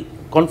এই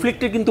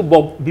কনফ্লিক্টে কিন্তু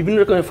বিভিন্ন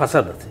রকমের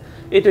ফাসাদ আছে।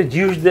 এটা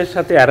জিউসদের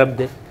সাথে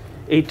আরবদের,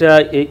 এইটা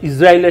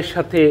ইসরায়েলের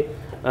সাথে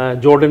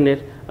জর্ডানের,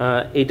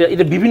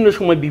 এটা বিভিন্ন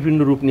সময় বিভিন্ন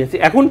রূপ নিয়েছে।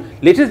 এখন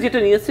লেটেস্ট যেটা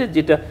নিয়েছে,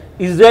 যেটা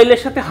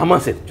ইসরায়েলের সাথে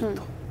হামাসের যুদ্ধ।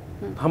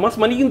 হামাস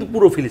মানে কিন্তু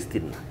পুরো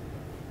ফিলিস্তিন না,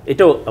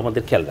 এটাও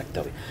আমাদের খেয়াল রাখতে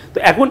হবে। তো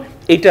এখন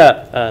এটা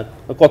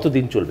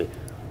কতদিন চলবে?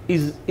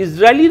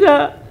 ইসরায়েলিরা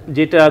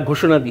যেটা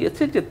ঘোষণা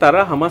দিয়েছে যে তারা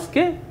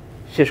হামাসকে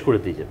শেষ করে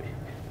দিয়ে যাবে।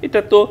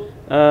 এটা তো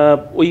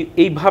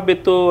এইভাবে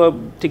তো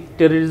ঠিক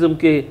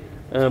টেররিজমকে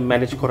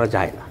ম্যানেজ করা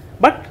যায় না।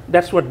 But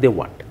that's what they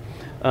want.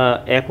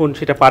 এখন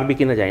সেটা পারবে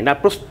কিনা যায় না,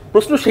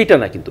 প্রশ্ন সেইটা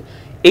না, কিন্তু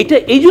এইটা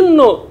এই জন্য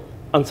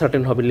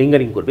আনসার্টেন হবে,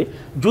 লিঙ্গারিং করবে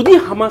যদি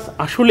হামাস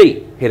আসলেই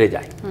হেরে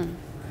যায়।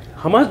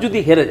 হামাস যদি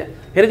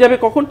হেরে যাবে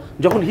কখন?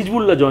 যখন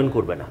হিজবুল্লাহ জয়েন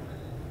করবে না।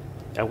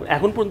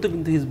 এখন পর্যন্ত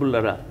কিন্তু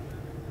হিজবুল্লাহরা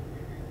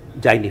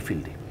যায়নি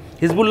ফিল্ডে।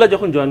 হিজবুল্লাহ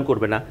যখন জয়েন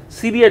করবে না,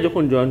 সিরিয়া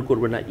যখন জয়েন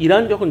করবে না,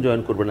 ইরান যখন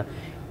জয়েন করবে না,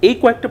 এই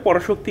কয়েকটা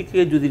পরাশক্তিকে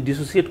যদি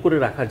ডিসোসিয়েট করে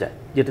রাখা যায়,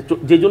 যেটা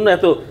যে জন্য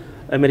এত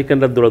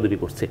আমেরিকানরা দৌড়াদৌড়ি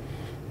করছে,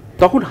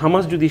 তখন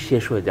হামাস যদি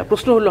শেষ হয়ে যায়,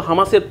 প্রশ্ন হলো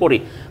হামাসের পরে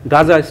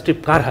গাজা স্ট্রিপ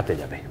কার হাতে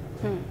যাবে?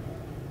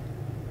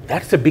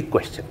 That's a big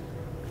question.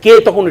 কে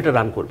তখন এটা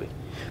রান করবে?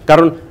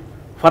 কারণ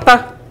ফাতাহ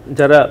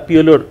যারা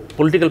পিএলওর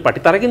পলিটিক্যাল পার্টি,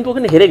 তারা কিন্তু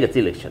ওখানে হেরে গেছে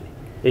ইলেকশনে।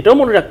 এটাও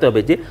মনে রাখতে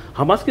হবে যে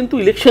হামাস কিন্তু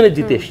ইলেকশনে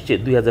জিতে এসছে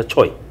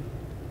 2006।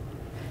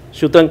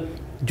 সুতরাং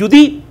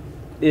যদি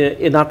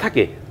এ না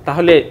থাকে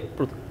তাহলে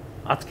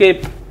আজকে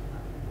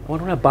আমার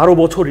মনে হয় 12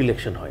 বছর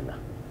ইলেকশন হয় না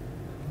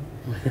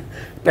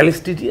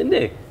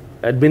প্যালেস্টিনিয়ানে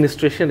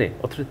অ্যাডমিনিস্ট্রেশনে,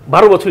 অথচ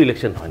 12 বছর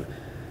ইলেকশন হয় না।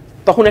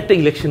 তখন একটা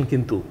ইলেকশন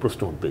কিন্তু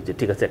প্রশ্ন উঠবে যে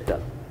ঠিক আছে একটা,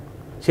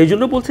 সেই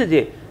জন্য বলছে যে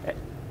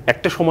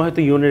একটা সময়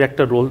হয়তো ইউএনের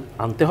একটা রোল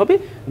আনতে হবে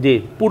যে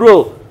পুরো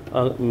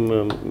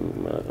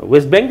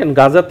ওয়েস্ট ব্যাংক অ্যান্ড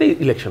গাজাতে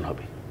ইলেকশন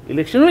হবে।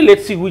 ইলেকশন হলে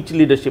let's see which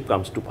leadership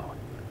comes to power.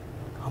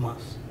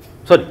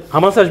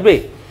 Hamas আসবে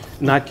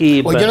নাকি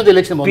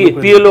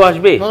পিএলও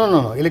আসবে?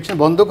 ইলেকশন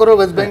বন্ধ করো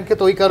ওয়েস্ট ব্যাংকে,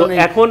 তো ওই কারণে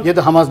এখন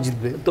যেহেতু হামাস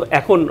জিতবে, তো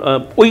এখন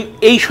ওই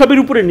এই সবের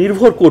উপরে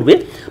নির্ভর করবে।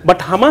 বাট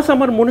হামাস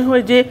আমার মনে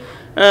হয় যে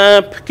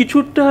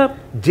কিছুটা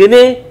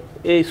জেনে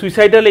এই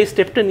সুইসাইডাল এই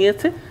স্টেপটা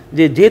নিয়েছে,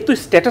 যে যেহেতু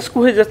স্ট্যাটাস কো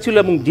হয়ে যাচ্ছিল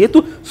এবং যেহেতু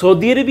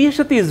সৌদি আরবের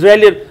সাথে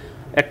ইসরায়েলের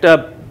একটা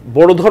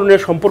বড়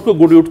ধরনের সম্পর্ক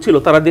গড়ে উঠছিল,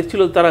 তারা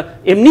দেখছিল তারা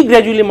এমনি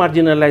গ্র্যাজুয়ালি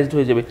মার্জিনালাইজড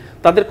হয়ে যাবে।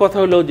 তাদের কথা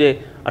হলো যে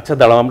আচ্ছা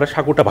দাঁড়াও, আমরা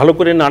সাঁকোটা ভালো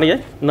করে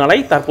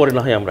নাড়াই, তারপরে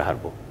না হয় আমরা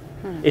হারবো।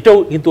 এটাও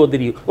কিন্তু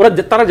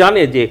তারা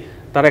জানে যে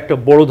তারা একটা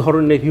বড়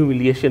ধরনের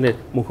হিউমিলিয়েশনের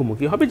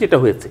মুখোমুখি হবে, যেটা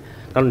হয়েছে।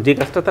 কারণ যে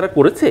কাজটা তারা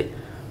করেছে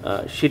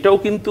সেটাও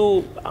কিন্তু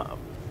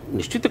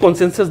নিশ্চিত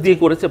কনসেনসাস দিয়ে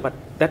করেছে, but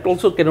that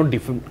also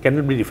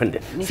cannot B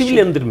defended.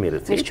 সিভিলিয়ানদের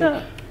মেরেছে।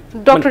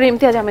 ডক্টর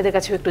ইমতিয়াজ আহমেদের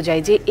কাছে একটু যাই,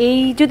 যে এই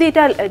যদি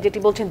এটা যেটি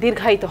বলছেন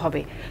দীর্ঘায়িত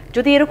হবে,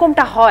 যদি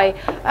এরকমটা হয়,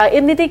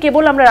 এমনিতেই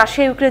কেবল আমরা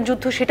রাশিয়া ইউক্রেন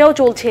যুদ্ধ সেটাও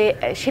চলছে,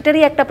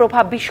 সেটারই একটা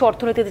প্রভাব বিশ্ব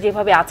অর্থনীতিতে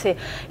যেভাবে আছে,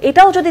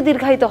 এটাও যদি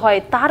দীর্ঘায়িত হয়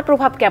তার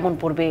প্রভাব কেমন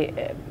পড়বে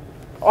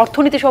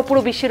অর্থনীতি সহ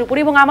পুরো বিশ্বের উপরে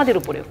এবং আমাদের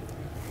উপরেও?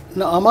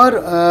 না,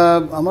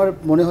 আমার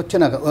মনে হচ্ছে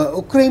না।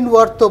 ইউক্রেন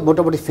ওয়ার তো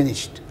মোটামুটি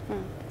finished,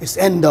 it's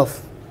end of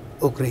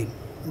Ukraine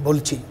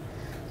বলছি।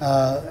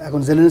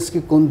 এখন জেলেনস্কি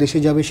কোন দেশে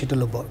যাবে সেটা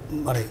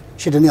মানে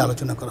সেটা নিয়ে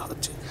আলোচনা করা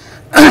হচ্ছে,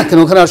 কেন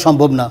ওখানে আর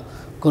সম্ভব না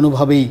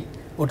কোনোভাবেই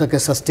ওটাকে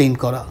সাস্টেইন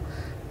করা।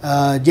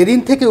 যেদিন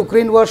থেকে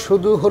ইউক্রেন ওয়ার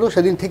শুরু হলো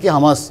সেদিন থেকে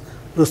হামাস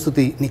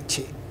প্রস্তুতি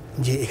নিচ্ছে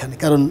যে এখানে,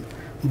 কারণ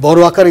বড়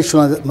আকারে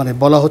মানে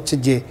বলা হচ্ছে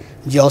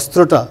যে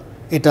অস্ত্রটা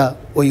এটা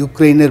ওই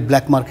ইউক্রেনের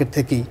ব্ল্যাক মার্কেট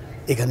থেকেই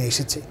এখানে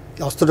এসেছে।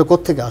 অস্ত্রটা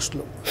কোত্থেকে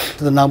আসলো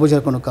এটা না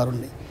বোঝার কোনো কারণ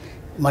নেই।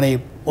 মানে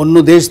অন্য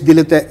দেশ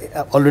দিলে তো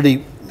অলরেডি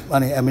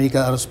মানে আমেরিকা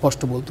আরও স্পষ্ট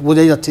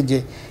বোঝাই যাচ্ছে যে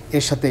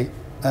এর সাথে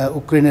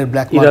ইউক্রেনের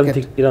ব্ল্যাক মার্কেট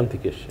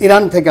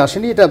ইরান থেকে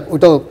আসেনি,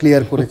 ওটাও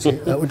ক্লিয়ার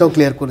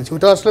করেছে।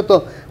 ওটা আসলে তো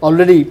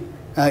অলরেডি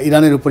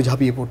ইরানের উপর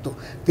ঝাঁপিয়ে পড়তো,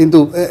 কিন্তু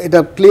এটা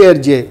ক্লিয়ার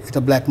যে এটা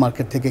ব্ল্যাক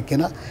মার্কেট থেকে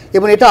কেনা,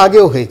 এবং এটা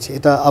আগেও হয়েছে।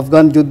 এটা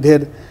আফগান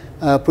যুদ্ধের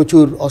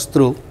প্রচুর অস্ত্র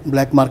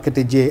ব্ল্যাক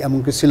মার্কেটে যে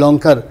এমনকি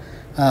শ্রীলঙ্কার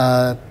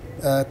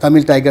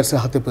তামিল টাইগার্সের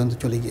হাতে পর্যন্ত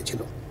চলে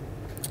গিয়েছিল,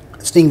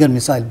 স্টিঙ্গার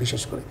মিসাইল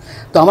বিশেষ করে।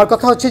 তো আমার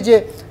কথা হচ্ছে যে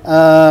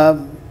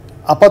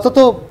আপাতত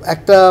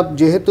একটা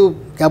যেহেতু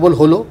কেবল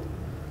হলো,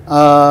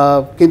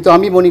 কিন্তু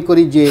আমি মনে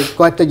করি যে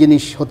কয়েকটা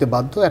জিনিস হতে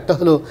বাধ্য। একটা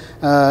হলো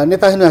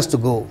Netanyahu has to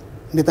go.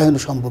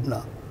 Netanyahu সম্ভব না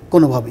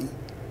কোনোভাবেই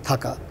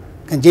থাকা,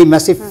 যেই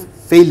ম্যাসিভ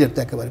ফেইলিয়ার তো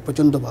একেবারে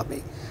প্রচণ্ডভাবে,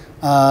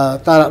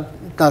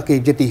 তাকে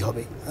যেতেই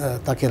হবে,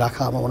 তাকে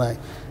রাখা আমার মনে হয়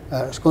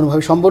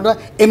কোনোভাবে সম্ভব না।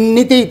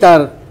 এমনিতেই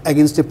তার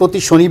এগেনস্টে প্রতি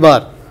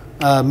শনিবার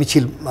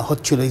মিছিল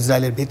হচ্ছিল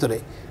ইসরায়েলের ভিতরে,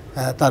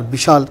 তার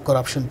বিশাল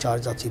করাপশন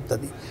চার্জ আছে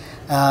ইত্যাদি।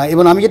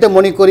 এবং আমি যেটা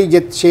মনে করি যে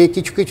সে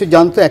কিছু কিছু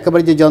জানতো,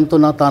 একেবারে যে জানতো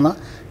না তা না,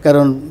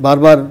 কারণ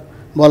বারবার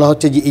বলা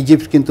হচ্ছে যে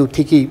ইজিপ্ট কিন্তু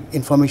ঠিকই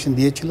ইনফরমেশন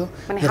দিয়েছিল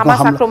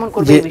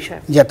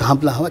যে একটা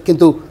হামলা হয়,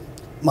 কিন্তু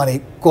মানে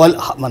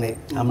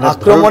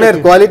আক্রমণের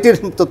কোয়ালিটির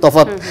তো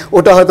তফাৎ,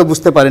 ওটা হয়তো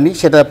বুঝতে পারেনি,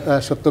 সেটা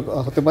সত্য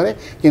হতে পারে,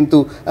 কিন্তু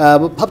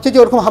ভাবছে যে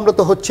ওরকম হামলা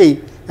তো হচ্ছেই,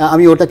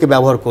 আমি ওটাকে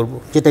ব্যবহার করব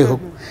যেটাই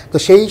হোক। তো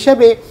সেই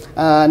হিসাবে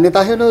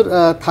নেতানিয়াহুর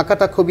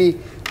থাকাটা খুবই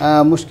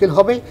মুশকিল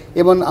হবে।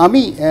 এবং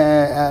আমি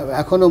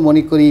এখনও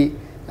মনে করি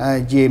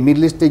যে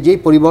মিডল ইস্টে যেই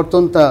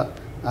পরিবর্তনটা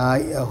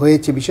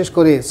হয়েছে, বিশেষ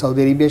করে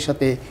সৌদি আরবের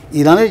সাথে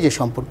ইরানের যে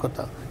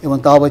সম্পর্কটা, এবং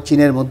তাও আবার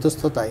চীনের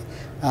মধ্যস্থতায়,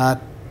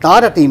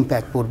 তার একটা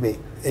ইম্প্যাক্ট পড়বে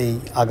এই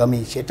আগামী,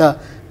 সেটা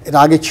এর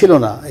আগে ছিল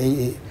না।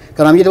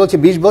 কারণ আমি যেটা বলছি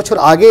 20 বছর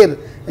আগের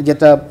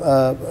যেটা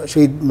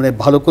সেই মানে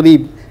ভালো করেই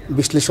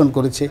বিশ্লেষণ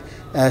করেছে,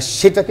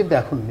 সেটা কিন্তু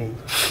এখন নেই।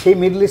 সেই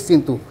মিডল ইস্ট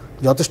কিন্তু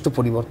যথেষ্ট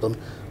পরিবর্তন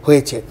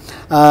হয়েছে।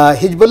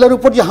 হিজবুল্লাহর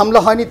উপর যে হামলা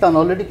হয়নি তা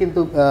অলরেডি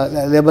কিন্তু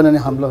লেবাননে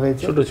হামলা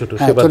হয়েছে,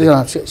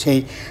 সেই।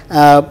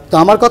 তো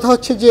আমার কথা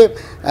হচ্ছে যে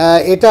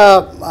এটা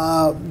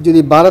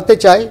যদি বাড়াতে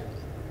চায়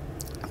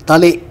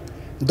তাহলে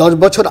 10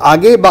 বছর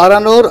আগে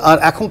বাড়ানোর আর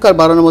এখনকার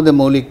বাড়ানোর মধ্যে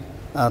মৌলিক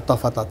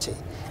তফাৎ আছে।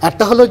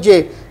 একটা হলো যে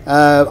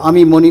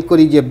আমি মনে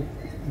করি যে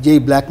যেই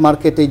ব্ল্যাক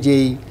মার্কেটে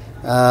যেই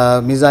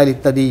মিসাইল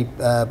ইত্যাদি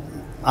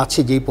আছে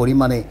যেই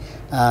পরিমাণে,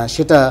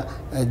 সেটা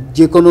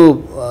যে কোনো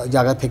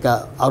জায়গা থেকে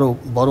আরও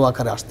বড়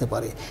আকারে আসতে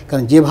পারে।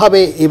 কারণ যেভাবে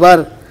এবার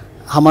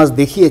হামাস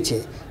দেখিয়েছে,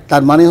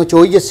 তার মানে হচ্ছে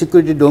ওই যে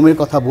সিকিউরিটি ডোমের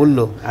কথা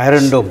বললো,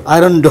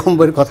 আয়রন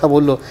ডোমের কথা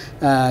বললো,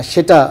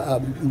 সেটা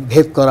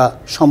ভেদ করা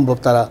সম্ভব,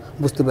 তারা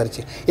বুঝতে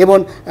পেরেছে। এবং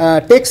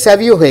টেক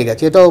স্যাভিও হয়ে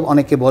গেছে, এটাও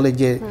অনেকে বলে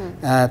যে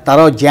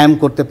তারাও জ্যাম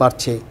করতে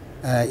পারছে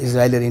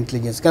ইসরায়েলের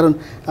ইন্টেলিজেন্স। কারণ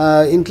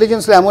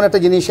ইন্টেলিজেন্স এমন একটা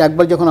জিনিস,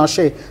 একবার যখন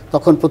আসে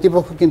তখন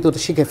প্রতিপক্ষ কিন্তু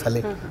ওটা শিখে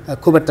ফেলে,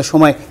 খুব একটা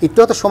সময়, একটু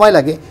তো সময়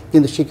লাগে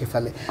কিন্তু শিখে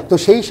ফেলে। তো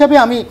সেই হিসাবে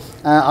আমি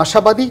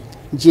আশাবাদী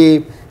যে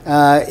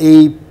এই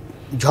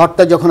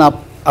ঝড়টা যখন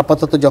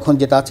আপাতত যখন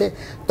যেটা আছে,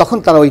 তখন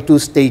তারা ওই 2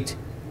 স্টেট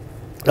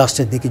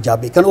রাষ্ট্রের দিকে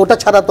যাবে, কারণ ওটা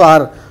ছাড়া তো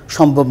আর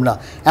সম্ভব না।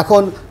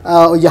 এখন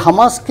ওই যে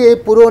হামাসকে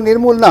পুরো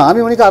নির্মূল না, আমি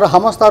মনে করি আরও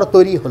হামাস তো আরও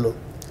তৈরি হলো।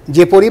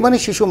 যে পরিমাণে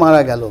শিশু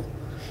মারা গেল,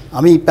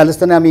 আমি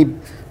প্যালেস্তাইনে আমি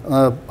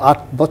 8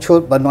 বছর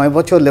বা 9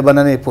 বছর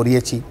লেবাননে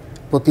পড়িয়েছি।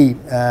 প্রতি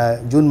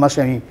জুন মাসে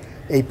আমি,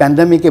 এই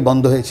প্যান্ডামিকে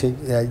বন্ধ হয়েছে,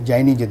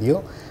 যাইনি যদিও,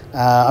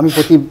 আমি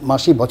প্রতি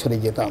মাসেই বছরে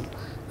যেতাম,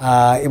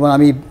 এবং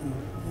আমি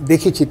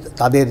দেখেছি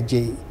তাদের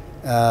যে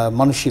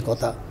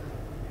মানসিকতা,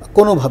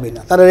 কোনোভাবেই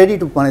না তারা রেডি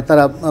টু, মানে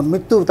তারা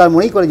মৃত্যু তার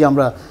মনেই করে যে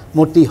আমরা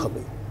মরতেই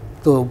হবে,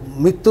 তো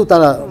মৃত্যু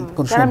তারা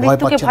কোনো সময় ভয়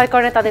পাচ্ছে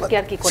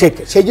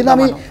না। সেই জন্য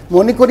আমি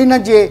মনে করি না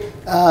যে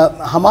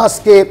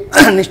হামাসকে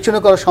নিশ্চিহ্ন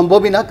করা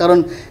সম্ভবই না, কারণ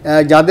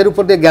যাদের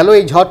উপর দিয়ে গেল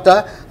এই ঝড়টা,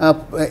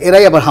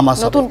 এরাই আবার হামাস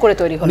নতুন করে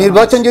তৈরি হবে।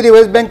 নির্বাচন যদি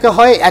ওয়েস্ট ব্যাংকে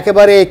হয়,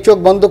 একেবারে চোখ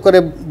বন্ধ করে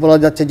বলা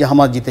যাচ্ছে যে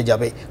হামাস জিতে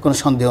যাবে, কোনো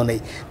সন্দেহ নেই।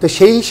 তো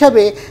সেই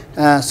হিসাবে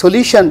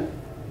সলিউশন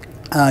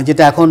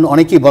যেটা এখন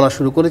অনেকেই বলা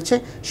শুরু করেছে,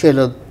 সে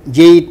হলো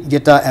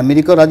যেটা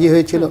আমেরিকাও রাজি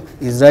হয়েছিল,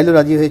 ইসরায়েলও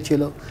রাজি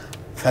হয়েছিল,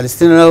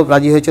 ফ্যালেস্তিনিরাও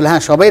রাজি হয়েছিল,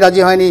 হ্যাঁ সবাই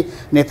রাজি হয়নি,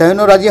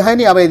 নেতানিয়াহুও রাজি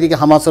হয়নি, আবার এদিকে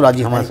হামাসও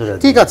রাজি হয়নি,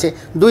 ঠিক আছে,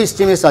 2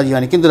 এক্সট্রিমিস্ট রাজি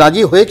হয়নি, কিন্তু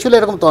রাজি হয়েছিল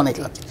এরকম তো অনেক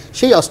আছে।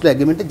 সেই অস্ট্রো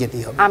এগ্রিমেন্টে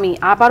যেতেই হবে। আমি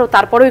আবারও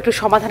তারপরেও একটু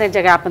সমাধানের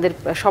জায়গায় আপনাদের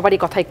সবারই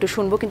কথা একটু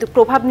শুনবো, কিন্তু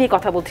প্রভাব নিয়ে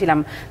কথা বলছিলাম,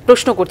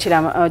 প্রশ্ন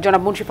করছিলাম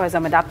জনাব মুন্সি ফয়েজ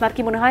আহমেদ, আপনার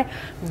কি মনে হয়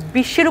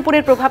বিশ্বের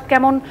উপরের প্রভাব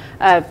কেমন?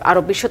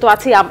 আরব বিশ্ব তো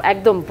আছে,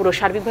 একদম পুরো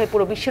সার্বিকভাবে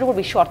পুরো বিশ্বের উপর,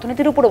 বিশ্ব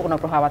অর্থনীতির উপরও কোনো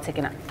প্রভাব আছে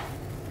কিনা?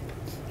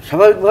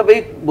 স্বাভাবিকভাবেই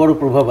বড়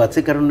প্রভাব আছে,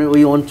 কারণ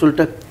ওই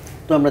অঞ্চলটা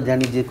তো আমরা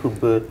জানি যে খুব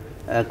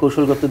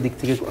কৌশলগত দিক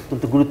থেকে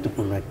অত্যন্ত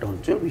গুরুত্বপূর্ণ একটা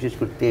অঞ্চল, বিশেষ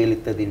করে তেল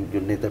ইত্যাদির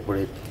জন্য, তারপরে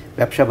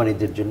ব্যবসা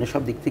বাণিজ্যের জন্য,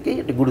 সব দিক থেকেই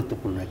এটা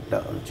গুরুত্বপূর্ণ একটা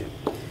অঞ্চল।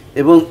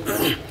 এবং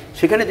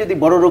সেখানে যদি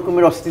বড়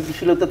রকমের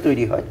অস্থিতিশীলতা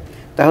তৈরি হয়,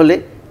 তাহলে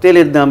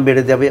তেলের দাম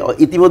বেড়ে যাবে,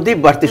 ইতিমধ্যেই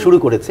বাড়তে শুরু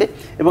করেছে,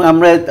 এবং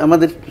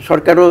আমাদের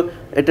সরকারও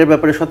এটার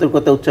ব্যাপারে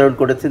সতর্কতা উচ্চারণ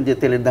করেছেন যে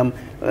তেলের দাম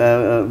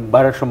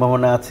বাড়ার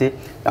সম্ভাবনা আছে,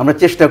 আমরা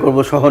চেষ্টা করব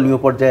সহনীয়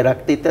পর্যায়ে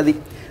রাখতে ইত্যাদি।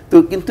 তো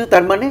কিন্তু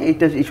তার মানে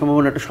এই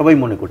সম্ভাবনাটা সবাই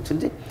মনে করছেন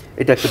যে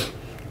এটা একটা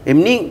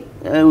এমনি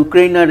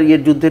ইউক্রেন আর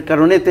যুদ্ধের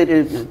কারণে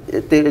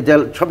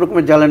সব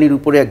রকমের জ্বালানির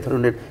উপরে এক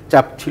ধরনের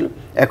চাপ ছিল,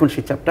 এখন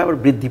সেই চাপটা আবার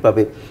বৃদ্ধি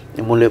পাবে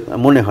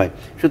মনে হয়।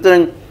 সুতরাং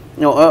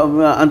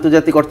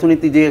আন্তর্জাতিক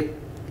অর্থনীতি যে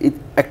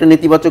একটা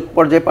নেতিবাচক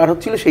পর্যায়ে পার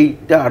হচ্ছিল,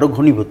 সেইটা আরও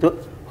ঘনীভূত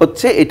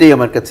হচ্ছে, এটাই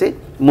আমার কাছে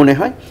মনে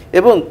হয়।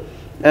 এবং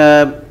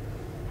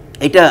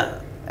এটা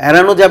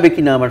এড়ানো যাবে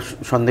কিনা আমার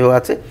সন্দেহ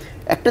আছে।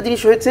 একটা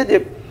জিনিস হয়েছে যে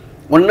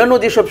অন্যান্য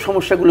যেসব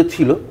সমস্যাগুলো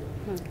ছিল,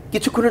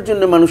 কিছুক্ষণের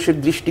জন্য মানুষের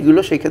দৃষ্টিগুলো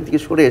সেইখান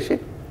থেকে সরে এসে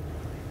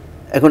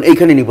এখন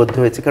এইখানে নিবদ্ধ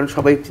হয়েছে, কারণ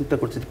সবাই চিন্তা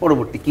করছে যে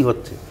পরবর্তী কী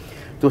হচ্ছে।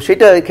 তো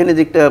সেটা এখানে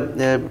যে একটা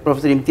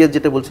প্রফেসর ইমতিয়াজ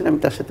যেটা বলছেন, আমি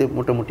তার সাথে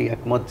মোটামুটি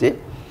একমত যে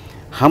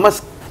হামাস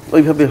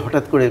ওইভাবে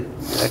হঠাৎ করে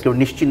একেবারে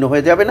নিশ্চিহ্ন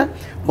হয়ে যাবে না,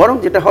 বরং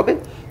যেটা হবে,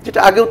 যেটা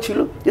আগেও ছিল,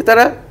 যে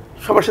তারা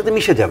সবার সাথে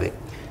মিশে যাবে।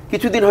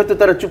 কিছুদিন হয়তো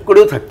তারা চুপ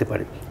করেও থাকতে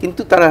পারে,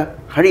 কিন্তু তারা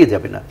হারিয়ে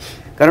যাবে না,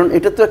 কারণ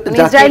এটা তো একটা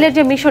ইসরায়েলের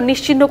যে মিশন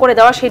নিশ্চিহ্ন করে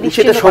দেওয়া, সেই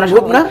নিশ্চিহ্ন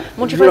সম্ভব না।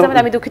 মুন্সি ফয়েজ আহমেদ,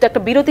 আমি দুঃখিত,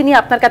 একটা বিরতি নিয়ে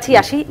আপনার কাছেই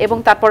আসি, এবং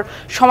তারপর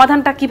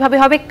সমাধানটা কিভাবে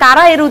হবে,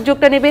 কারা এর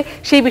উদ্যোগটা নেবে,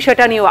 সেই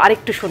বিষয়টা নিয়েও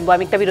আরেকটু শুনবো।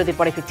 আমি একটা বিরতির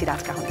পরে ফিরছি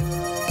রাজকাহনে।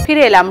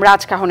 ফিরে এলাম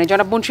রাজকাহনে।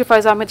 জনাব মুন্সি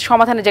ফয়েজ আহমেদ,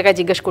 সমাধানের জায়গায়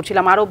জিজ্ঞেস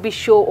করছিলাম, আরব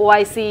বিশ্ব,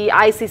 ওআইসি,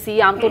 আইসিসি,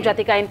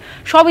 আন্তর্জাতিক আইন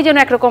সবই যেন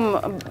একরকম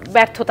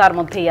ব্যর্থতার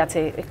মধ্যেই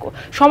আছে।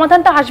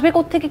 সমাধানটা আসবে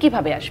কোত্থেকে,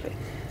 কিভাবে আসবে?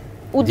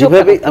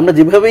 আমরা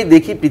যেভাবেই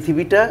দেখি,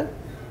 পৃথিবীটা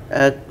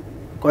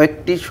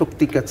কয়েকটি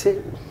শক্তির কাছে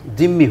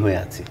জিম্মি হয়ে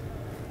আছে,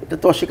 এটা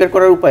তো অস্বীকার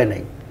করার উপায়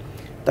নাই।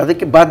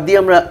 তাদেরকে বাদ দিয়ে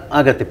আমরা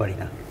আগাতে পারি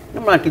না।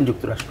 মার্কিন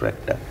যুক্তরাষ্ট্র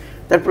একটা,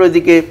 তারপর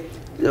ওইদিকে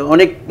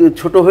অনেক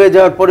ছোট হয়ে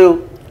যাওয়ার পরেও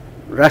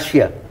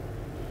রাশিয়া,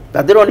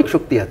 তাদেরও অনেক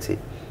শক্তি আছে,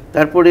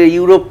 তারপরে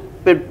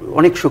ইউরোপের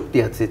অনেক শক্তি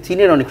আছে,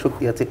 চীনের অনেক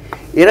শক্তি আছে।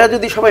 এরা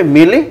যদি সবাই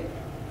মেলে,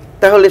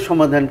 তাহলে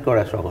সমাধান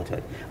করা সহজ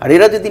হয়। আর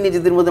এরা যদি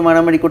নিজেদের মধ্যে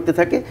মারামারি করতে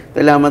থাকে,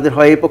 তাহলে আমাদের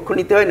হয় এই পক্ষ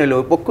নিতে হয়, নাহলে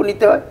ওই পক্ষ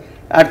নিতে হয়,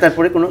 আর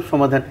তারপরে কোনো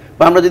সমাধান,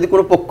 বা আমরা যদি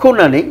কোনো পক্ষও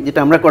না নেই, যেটা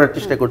আমরা করার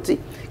চেষ্টা করছি,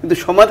 কিন্তু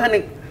সমাধানে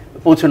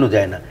পৌঁছানো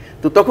যায় না।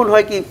 তো তখন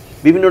হয় কি,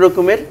 বিভিন্ন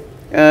রকমের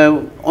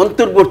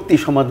অন্তর্বর্তী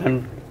সমাধান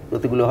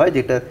কতগুলো হয়,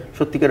 যেটা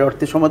সত্যিকার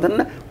অর্থে সমাধান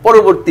না,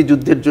 পরবর্তী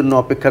যুদ্ধের জন্য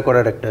অপেক্ষা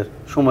করার একটা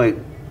সময়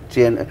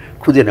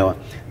খুঁজে নেওয়া।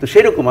 তো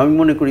সেই রকম আমি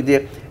মনে করি যে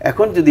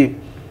এখন যদি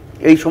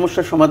এই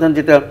সমস্যার সমাধান,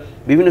 যেটা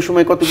বিভিন্ন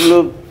সময় কতগুলো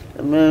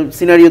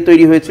সিনারিও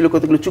তৈরি হয়েছিল,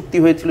 কতগুলো চুক্তি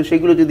হয়েছিল,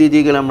 সেগুলো যদি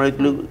এগিয়ে গেলে, আমরা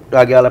এগুলো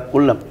আগে আলাপ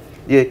করলাম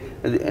যে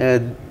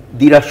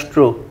দ্বিরাষ্ট্র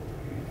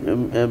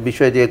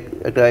বিষয়ে যে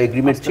একটা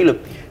এগ্রিমেন্ট ছিল,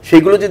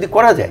 সেগুলো যদি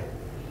করা যায়,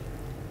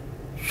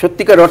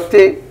 সত্যিকার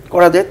অর্থে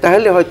করা যায়,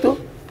 তাহলে হয়তো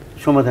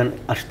সমাধান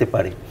আসতে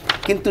পারে।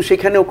 কিন্তু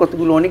সেখানেও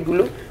কতগুলো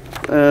অনেকগুলো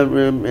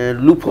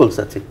লুপহোলস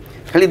আছে।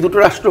 খালি দুটো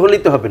রাষ্ট্র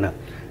হলেই তো হবে না।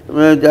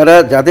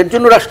 যাদের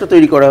জন্য রাষ্ট্র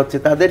তৈরি করা হচ্ছে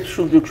তাদের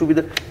সুযোগ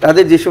সুবিধা,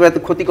 তাদের যেসব এত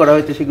ক্ষতি করা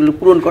হয়েছে সেগুলো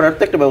পূরণ করার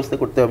তো একটা ব্যবস্থা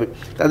করতে হবে,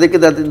 তাদেরকে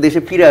তাদের দেশে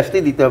ফিরে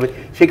আসতেই দিতে হবে।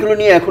 সেগুলো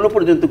নিয়ে এখনো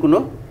পর্যন্ত কোনো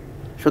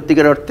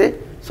সত্যিকার অর্থে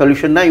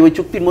সলিউশন নাই, ওই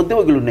চুক্তির মধ্যেও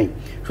ওইগুলো নেই।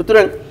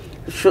 সুতরাং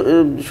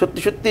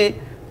সত্যি সত্যি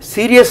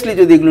সিরিয়াসলি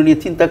যদি এগুলো নিয়ে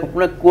চিন্তা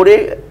ভাবনা করে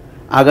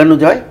আগানো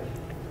যায়,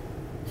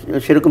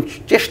 সেরকম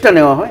চেষ্টা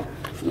নেওয়া হয়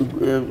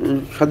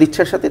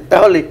সদিচ্ছার সাথে,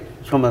 তাহলে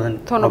সমাধান।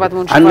 ধন্যবাদ।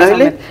 আর না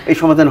হলে এই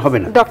সমাধান হবে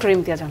না। ডক্টর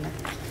ইমতিয়াজ আহমেদ।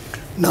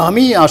 না,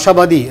 আমি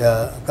আশাবাদী,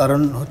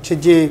 কারণ হচ্ছে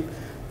যে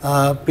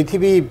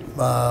পৃথিবী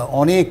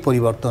অনেক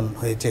পরিবর্তন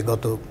হয়েছে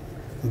গত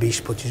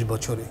 20-25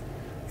 বছরে,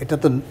 এটা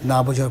তো না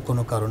বোঝার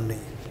কোনো কারণ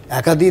নেই।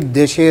 একাধিক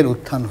দেশের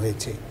উত্থান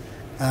হয়েছে,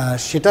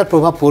 সেটার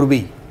প্রভাব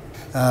পড়বেই।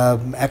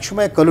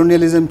 একসময়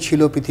কলোনিয়ালিজম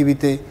ছিল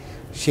পৃথিবীতে,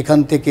 সেখান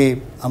থেকে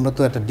আমরা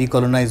তো একটা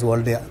ডিকলোনাইজ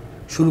ওয়ার্ল্ডে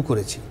শুরু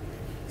করেছি,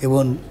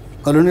 এবং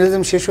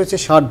কলোনিয়ালিজম শেষ হয়েছে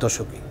 60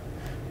 দশকে।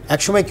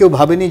 একসময় কেউ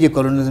ভাবেনি যে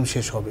কলোনিয়ালিজম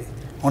শেষ হবে,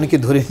 অনেকে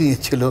ধরে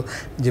নিয়েছিল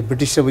যে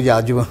ব্রিটিশরা বুঝে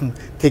আজীবন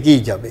থেকেই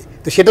যাবে,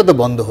 তো সেটা তো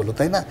বন্ধ হলো,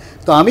 তাই না?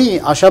 তো আমি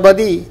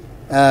আশাবাদী,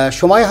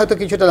 সময় হয়তো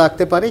কিছুটা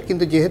লাগতে পারে,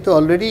 কিন্তু যেহেতু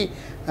অলরেডি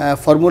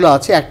ফর্মুলা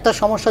আছে। একটা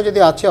সমস্যা যদি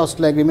আছে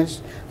অসলো এগ্রিমেন্টস,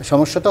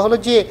 সমস্যাটা হলো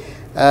যে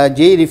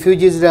যেই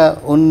রিফিউজিজরা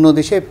অন্য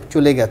দেশে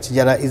চলে গেছে,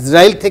 যারা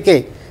ইসরায়েল থেকে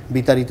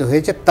বিতাড়িত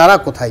হয়েছে, তারা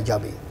কোথায়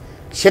যাবে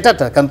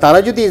সেটাটা। কারণ তারা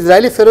যদি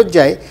ইসরায়েলে ফেরত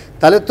যায়,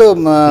 তাহলে তো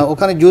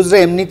ওখানে জুজরা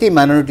এমনিতেই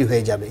মাইনরিটি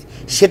হয়ে যাবে,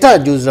 সেটা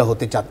জুজরা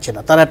হতে চাচ্ছে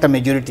না, তারা একটা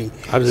মেজরিটি।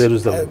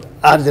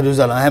 আর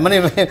জেরুজালেম, হ্যাঁ, মানে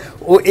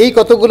ও এই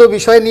কতগুলো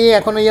বিষয় নিয়ে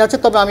এখন আছে।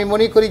 তবে আমি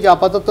মনে করি যে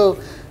আপাতত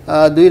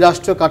দুই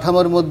রাষ্ট্র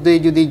কাঠামোর মধ্যে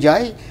যদি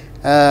যায়,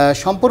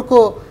 সম্পর্ক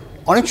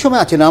অনেক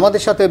সময় আছে না।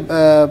 আমাদের সাথে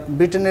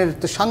ব্রিটেনের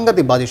তো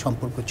সাংঘাতিক বাজে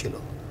সম্পর্ক ছিল,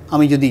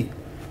 আমি যদি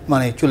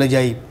মানে চলে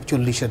যাই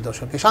 40-এর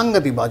দশকে,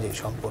 সাংঘাতিক বাজে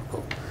সম্পর্ক।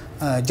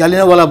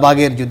 জালিয়ানওয়ালা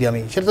বাগের যদি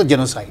আমি, সেটা তো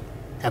জেনোসাইড,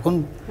 এখন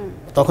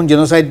তখন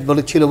জেনোসাইড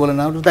ছিল বলে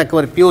না, ওটা তো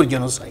একেবারে পিওর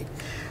জেনোসাইড,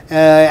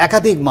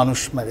 একাধিক মানুষ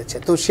মেরেছে।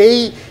 তো সেই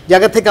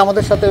জায়গা থেকে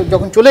আমাদের সাথে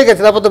যখন চলে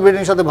গেছে, তারপর তো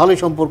ব্রিটেনের সাথে ভালোই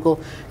সম্পর্ক।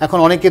 এখন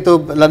অনেকে তো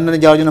লন্ডনে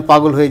যাওয়ার জন্য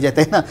পাগল হয়ে যায়,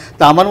 তাই না?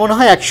 তা আমার মনে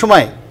হয় এক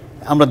সময়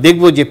আমরা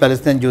দেখব যে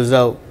প্যালেস্তাইন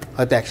জুজরাও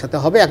হয়তো একসাথে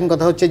হবে। এখন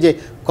কথা হচ্ছে যে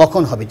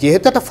কখন হবে,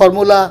 যেহেতু একটা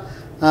ফর্মুলা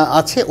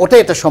আছে, ওটাই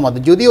একটা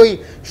সমাধান। যদি ওই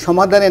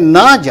সমাধানে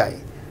না যায়,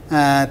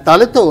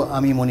 তাহলে তো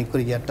আমি মনে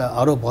করি যে একটা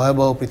আরও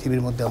ভয়াবহ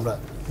পৃথিবীর মধ্যে আমরা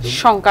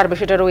শঙ্কার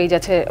বিষয়টা রয়ে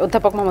যাচ্ছে।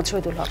 অধ্যাপক মোহাম্মদ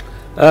শহীদুল হক।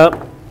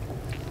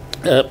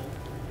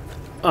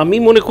 আমি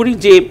মনে করি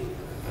যে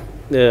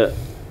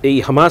এই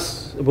হামাস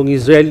এবং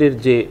ইসরায়েলের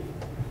যে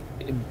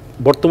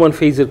বর্তমান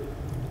ফেজের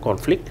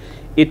কনফ্লিক্ট,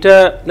 এটা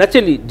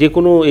ন্যাচারালি যে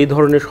কোনো এই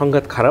ধরনের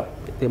সংঘাত খারাপ,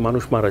 এতে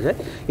মানুষ মারা যায়,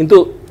 কিন্তু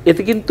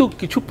এতে কিন্তু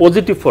কিছু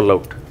পজিটিভ ফল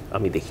আউট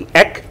আমি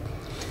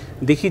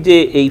দেখি যে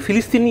এই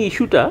ফিলিস্তিনি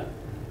ইস্যুটা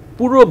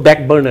পুরো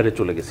ব্যাকবার্নারে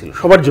চলে গেছিল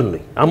সবার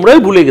জন্যই, আমরাই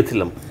ভুলে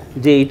গেছিলাম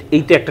যে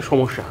এইটা একটা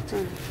সমস্যা আছে,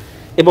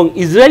 এবং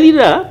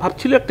ইসরায়েলিরা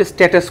ভাবছিল একটা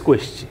স্ট্যাটাস কো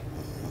এসছে,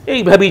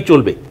 এইভাবেই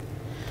চলবে,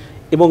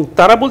 এবং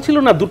তারা বলছিল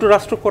না দুটো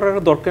রাষ্ট্র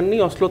করার দরকার নেই,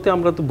 অসলোতে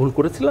আমরা তো ভুল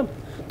করেছিলাম,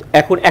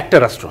 এখন একটা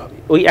রাষ্ট্র হবে,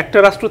 ওই একটা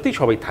রাষ্ট্রতেই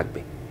সবাই থাকবে।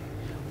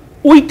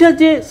 ওইটা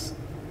যে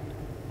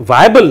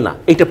ভায়াবল না,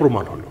 এটা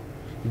প্রমাণ হলো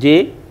যে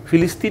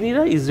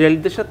ফিলিস্তিনিরা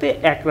ইসরায়েলিদের সাথে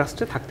এক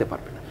রাষ্ট্রে থাকতে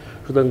পারবে না।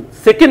 সুতরাং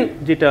সেকেন্ড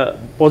যেটা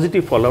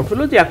পজিটিভ ফল আউট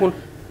হলো যে এখন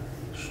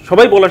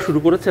সবাই বলা শুরু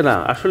করেছে না,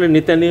 আসলে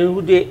নেতানিয়াহু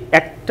যে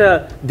একটা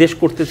দেশ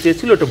করতে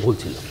চেয়েছিল ওটা ভুল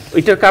ছিল,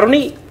 ওইটার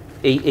কারণেই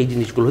এই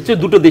জিনিসগুলো হচ্ছে,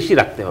 দুটো দেশই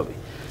রাখতে হবে।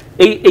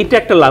 এইটা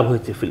একটা লাভ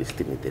হয়েছে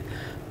ফিলিস্তিনিদের।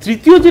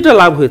 তৃতীয় যেটা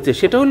লাভ হয়েছে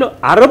সেটা হলো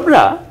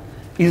আরবরা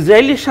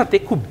ইসরায়েলের সাথে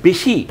খুব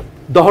বেশি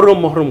দহরম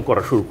মহরম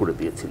করা শুরু করে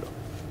দিয়েছিল,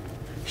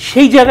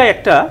 সেই জায়গায়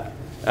একটা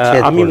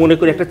আমি মনে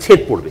করি একটা ছেদ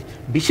পড়বে,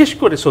 বিশেষ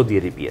করে সৌদি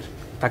আরবিয়ার।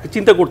 তাকে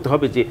চিন্তা করতে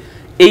হবে যে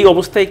এই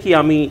অবস্থায় কি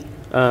আমি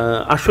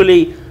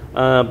আসলেই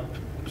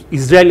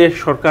ইসরায়েলের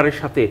সরকারের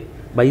সাথে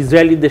বা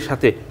ইসরায়েলিদের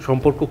সাথে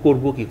সম্পর্ক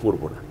করব কি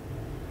করব না।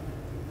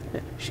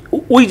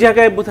 ওই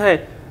জায়গায় বোধহয়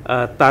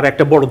তার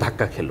একটা বড়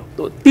ধাক্কা খেলো।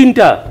 তো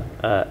তিনটা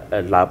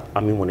লাভ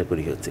আমি মনে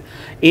করি হচ্ছে।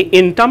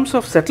 ইন টার্মস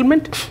অফ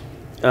সেটেলমেন্ট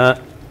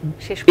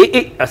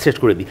শেষ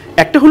করে দিই,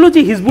 একটা হলো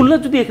যে হিজবুল্লাহ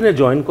যদি এখানে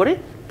জয়েন করে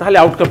তাহলে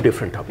আউটকাম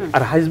ডিফারেন্ট হবে,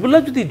 আর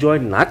হিজবুল্লাহ যদি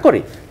জয়েন না করে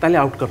তাহলে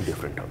আউটকাম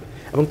ডিফারেন্ট হবে,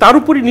 এবং তার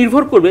উপরই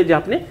নির্ভর করবে যে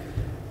আপনি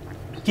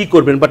কি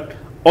করবেন। বাট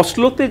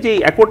অসলোতে যে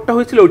অ্যাকর্ডটা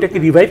হয়েছিল ওইটাকে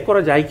রিভাইভ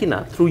করা যায় কি না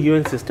through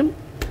UN system,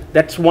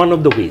 that's one of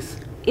the ways.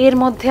 এর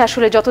মধ্যে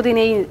আসলে যতদিন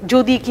এই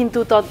যদি কিন্তু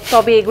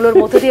তবে এগুলোর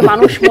মধ্যে দিয়ে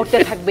মানুষ মরতে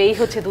থাকবে, এই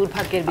হচ্ছে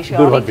দুর্ভাগ্যের বিষয়।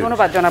 অনেক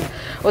ধন্যবাদ জনাব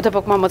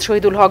অধ্যাপক মোহাম্মদ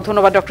শহীদুল হক,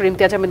 ধন্যবাদ ডক্টর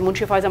ইমতিয়াজ আহমেদ,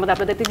 মুন্সি ফয়েজ আহমেদ,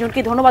 আপনাদের তিনজনকে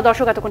ধন্যবাদ।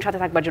 দর্শক এতক্ষণ সাথে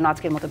থাকবার জন্য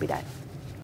আজকের মতো বিদায়।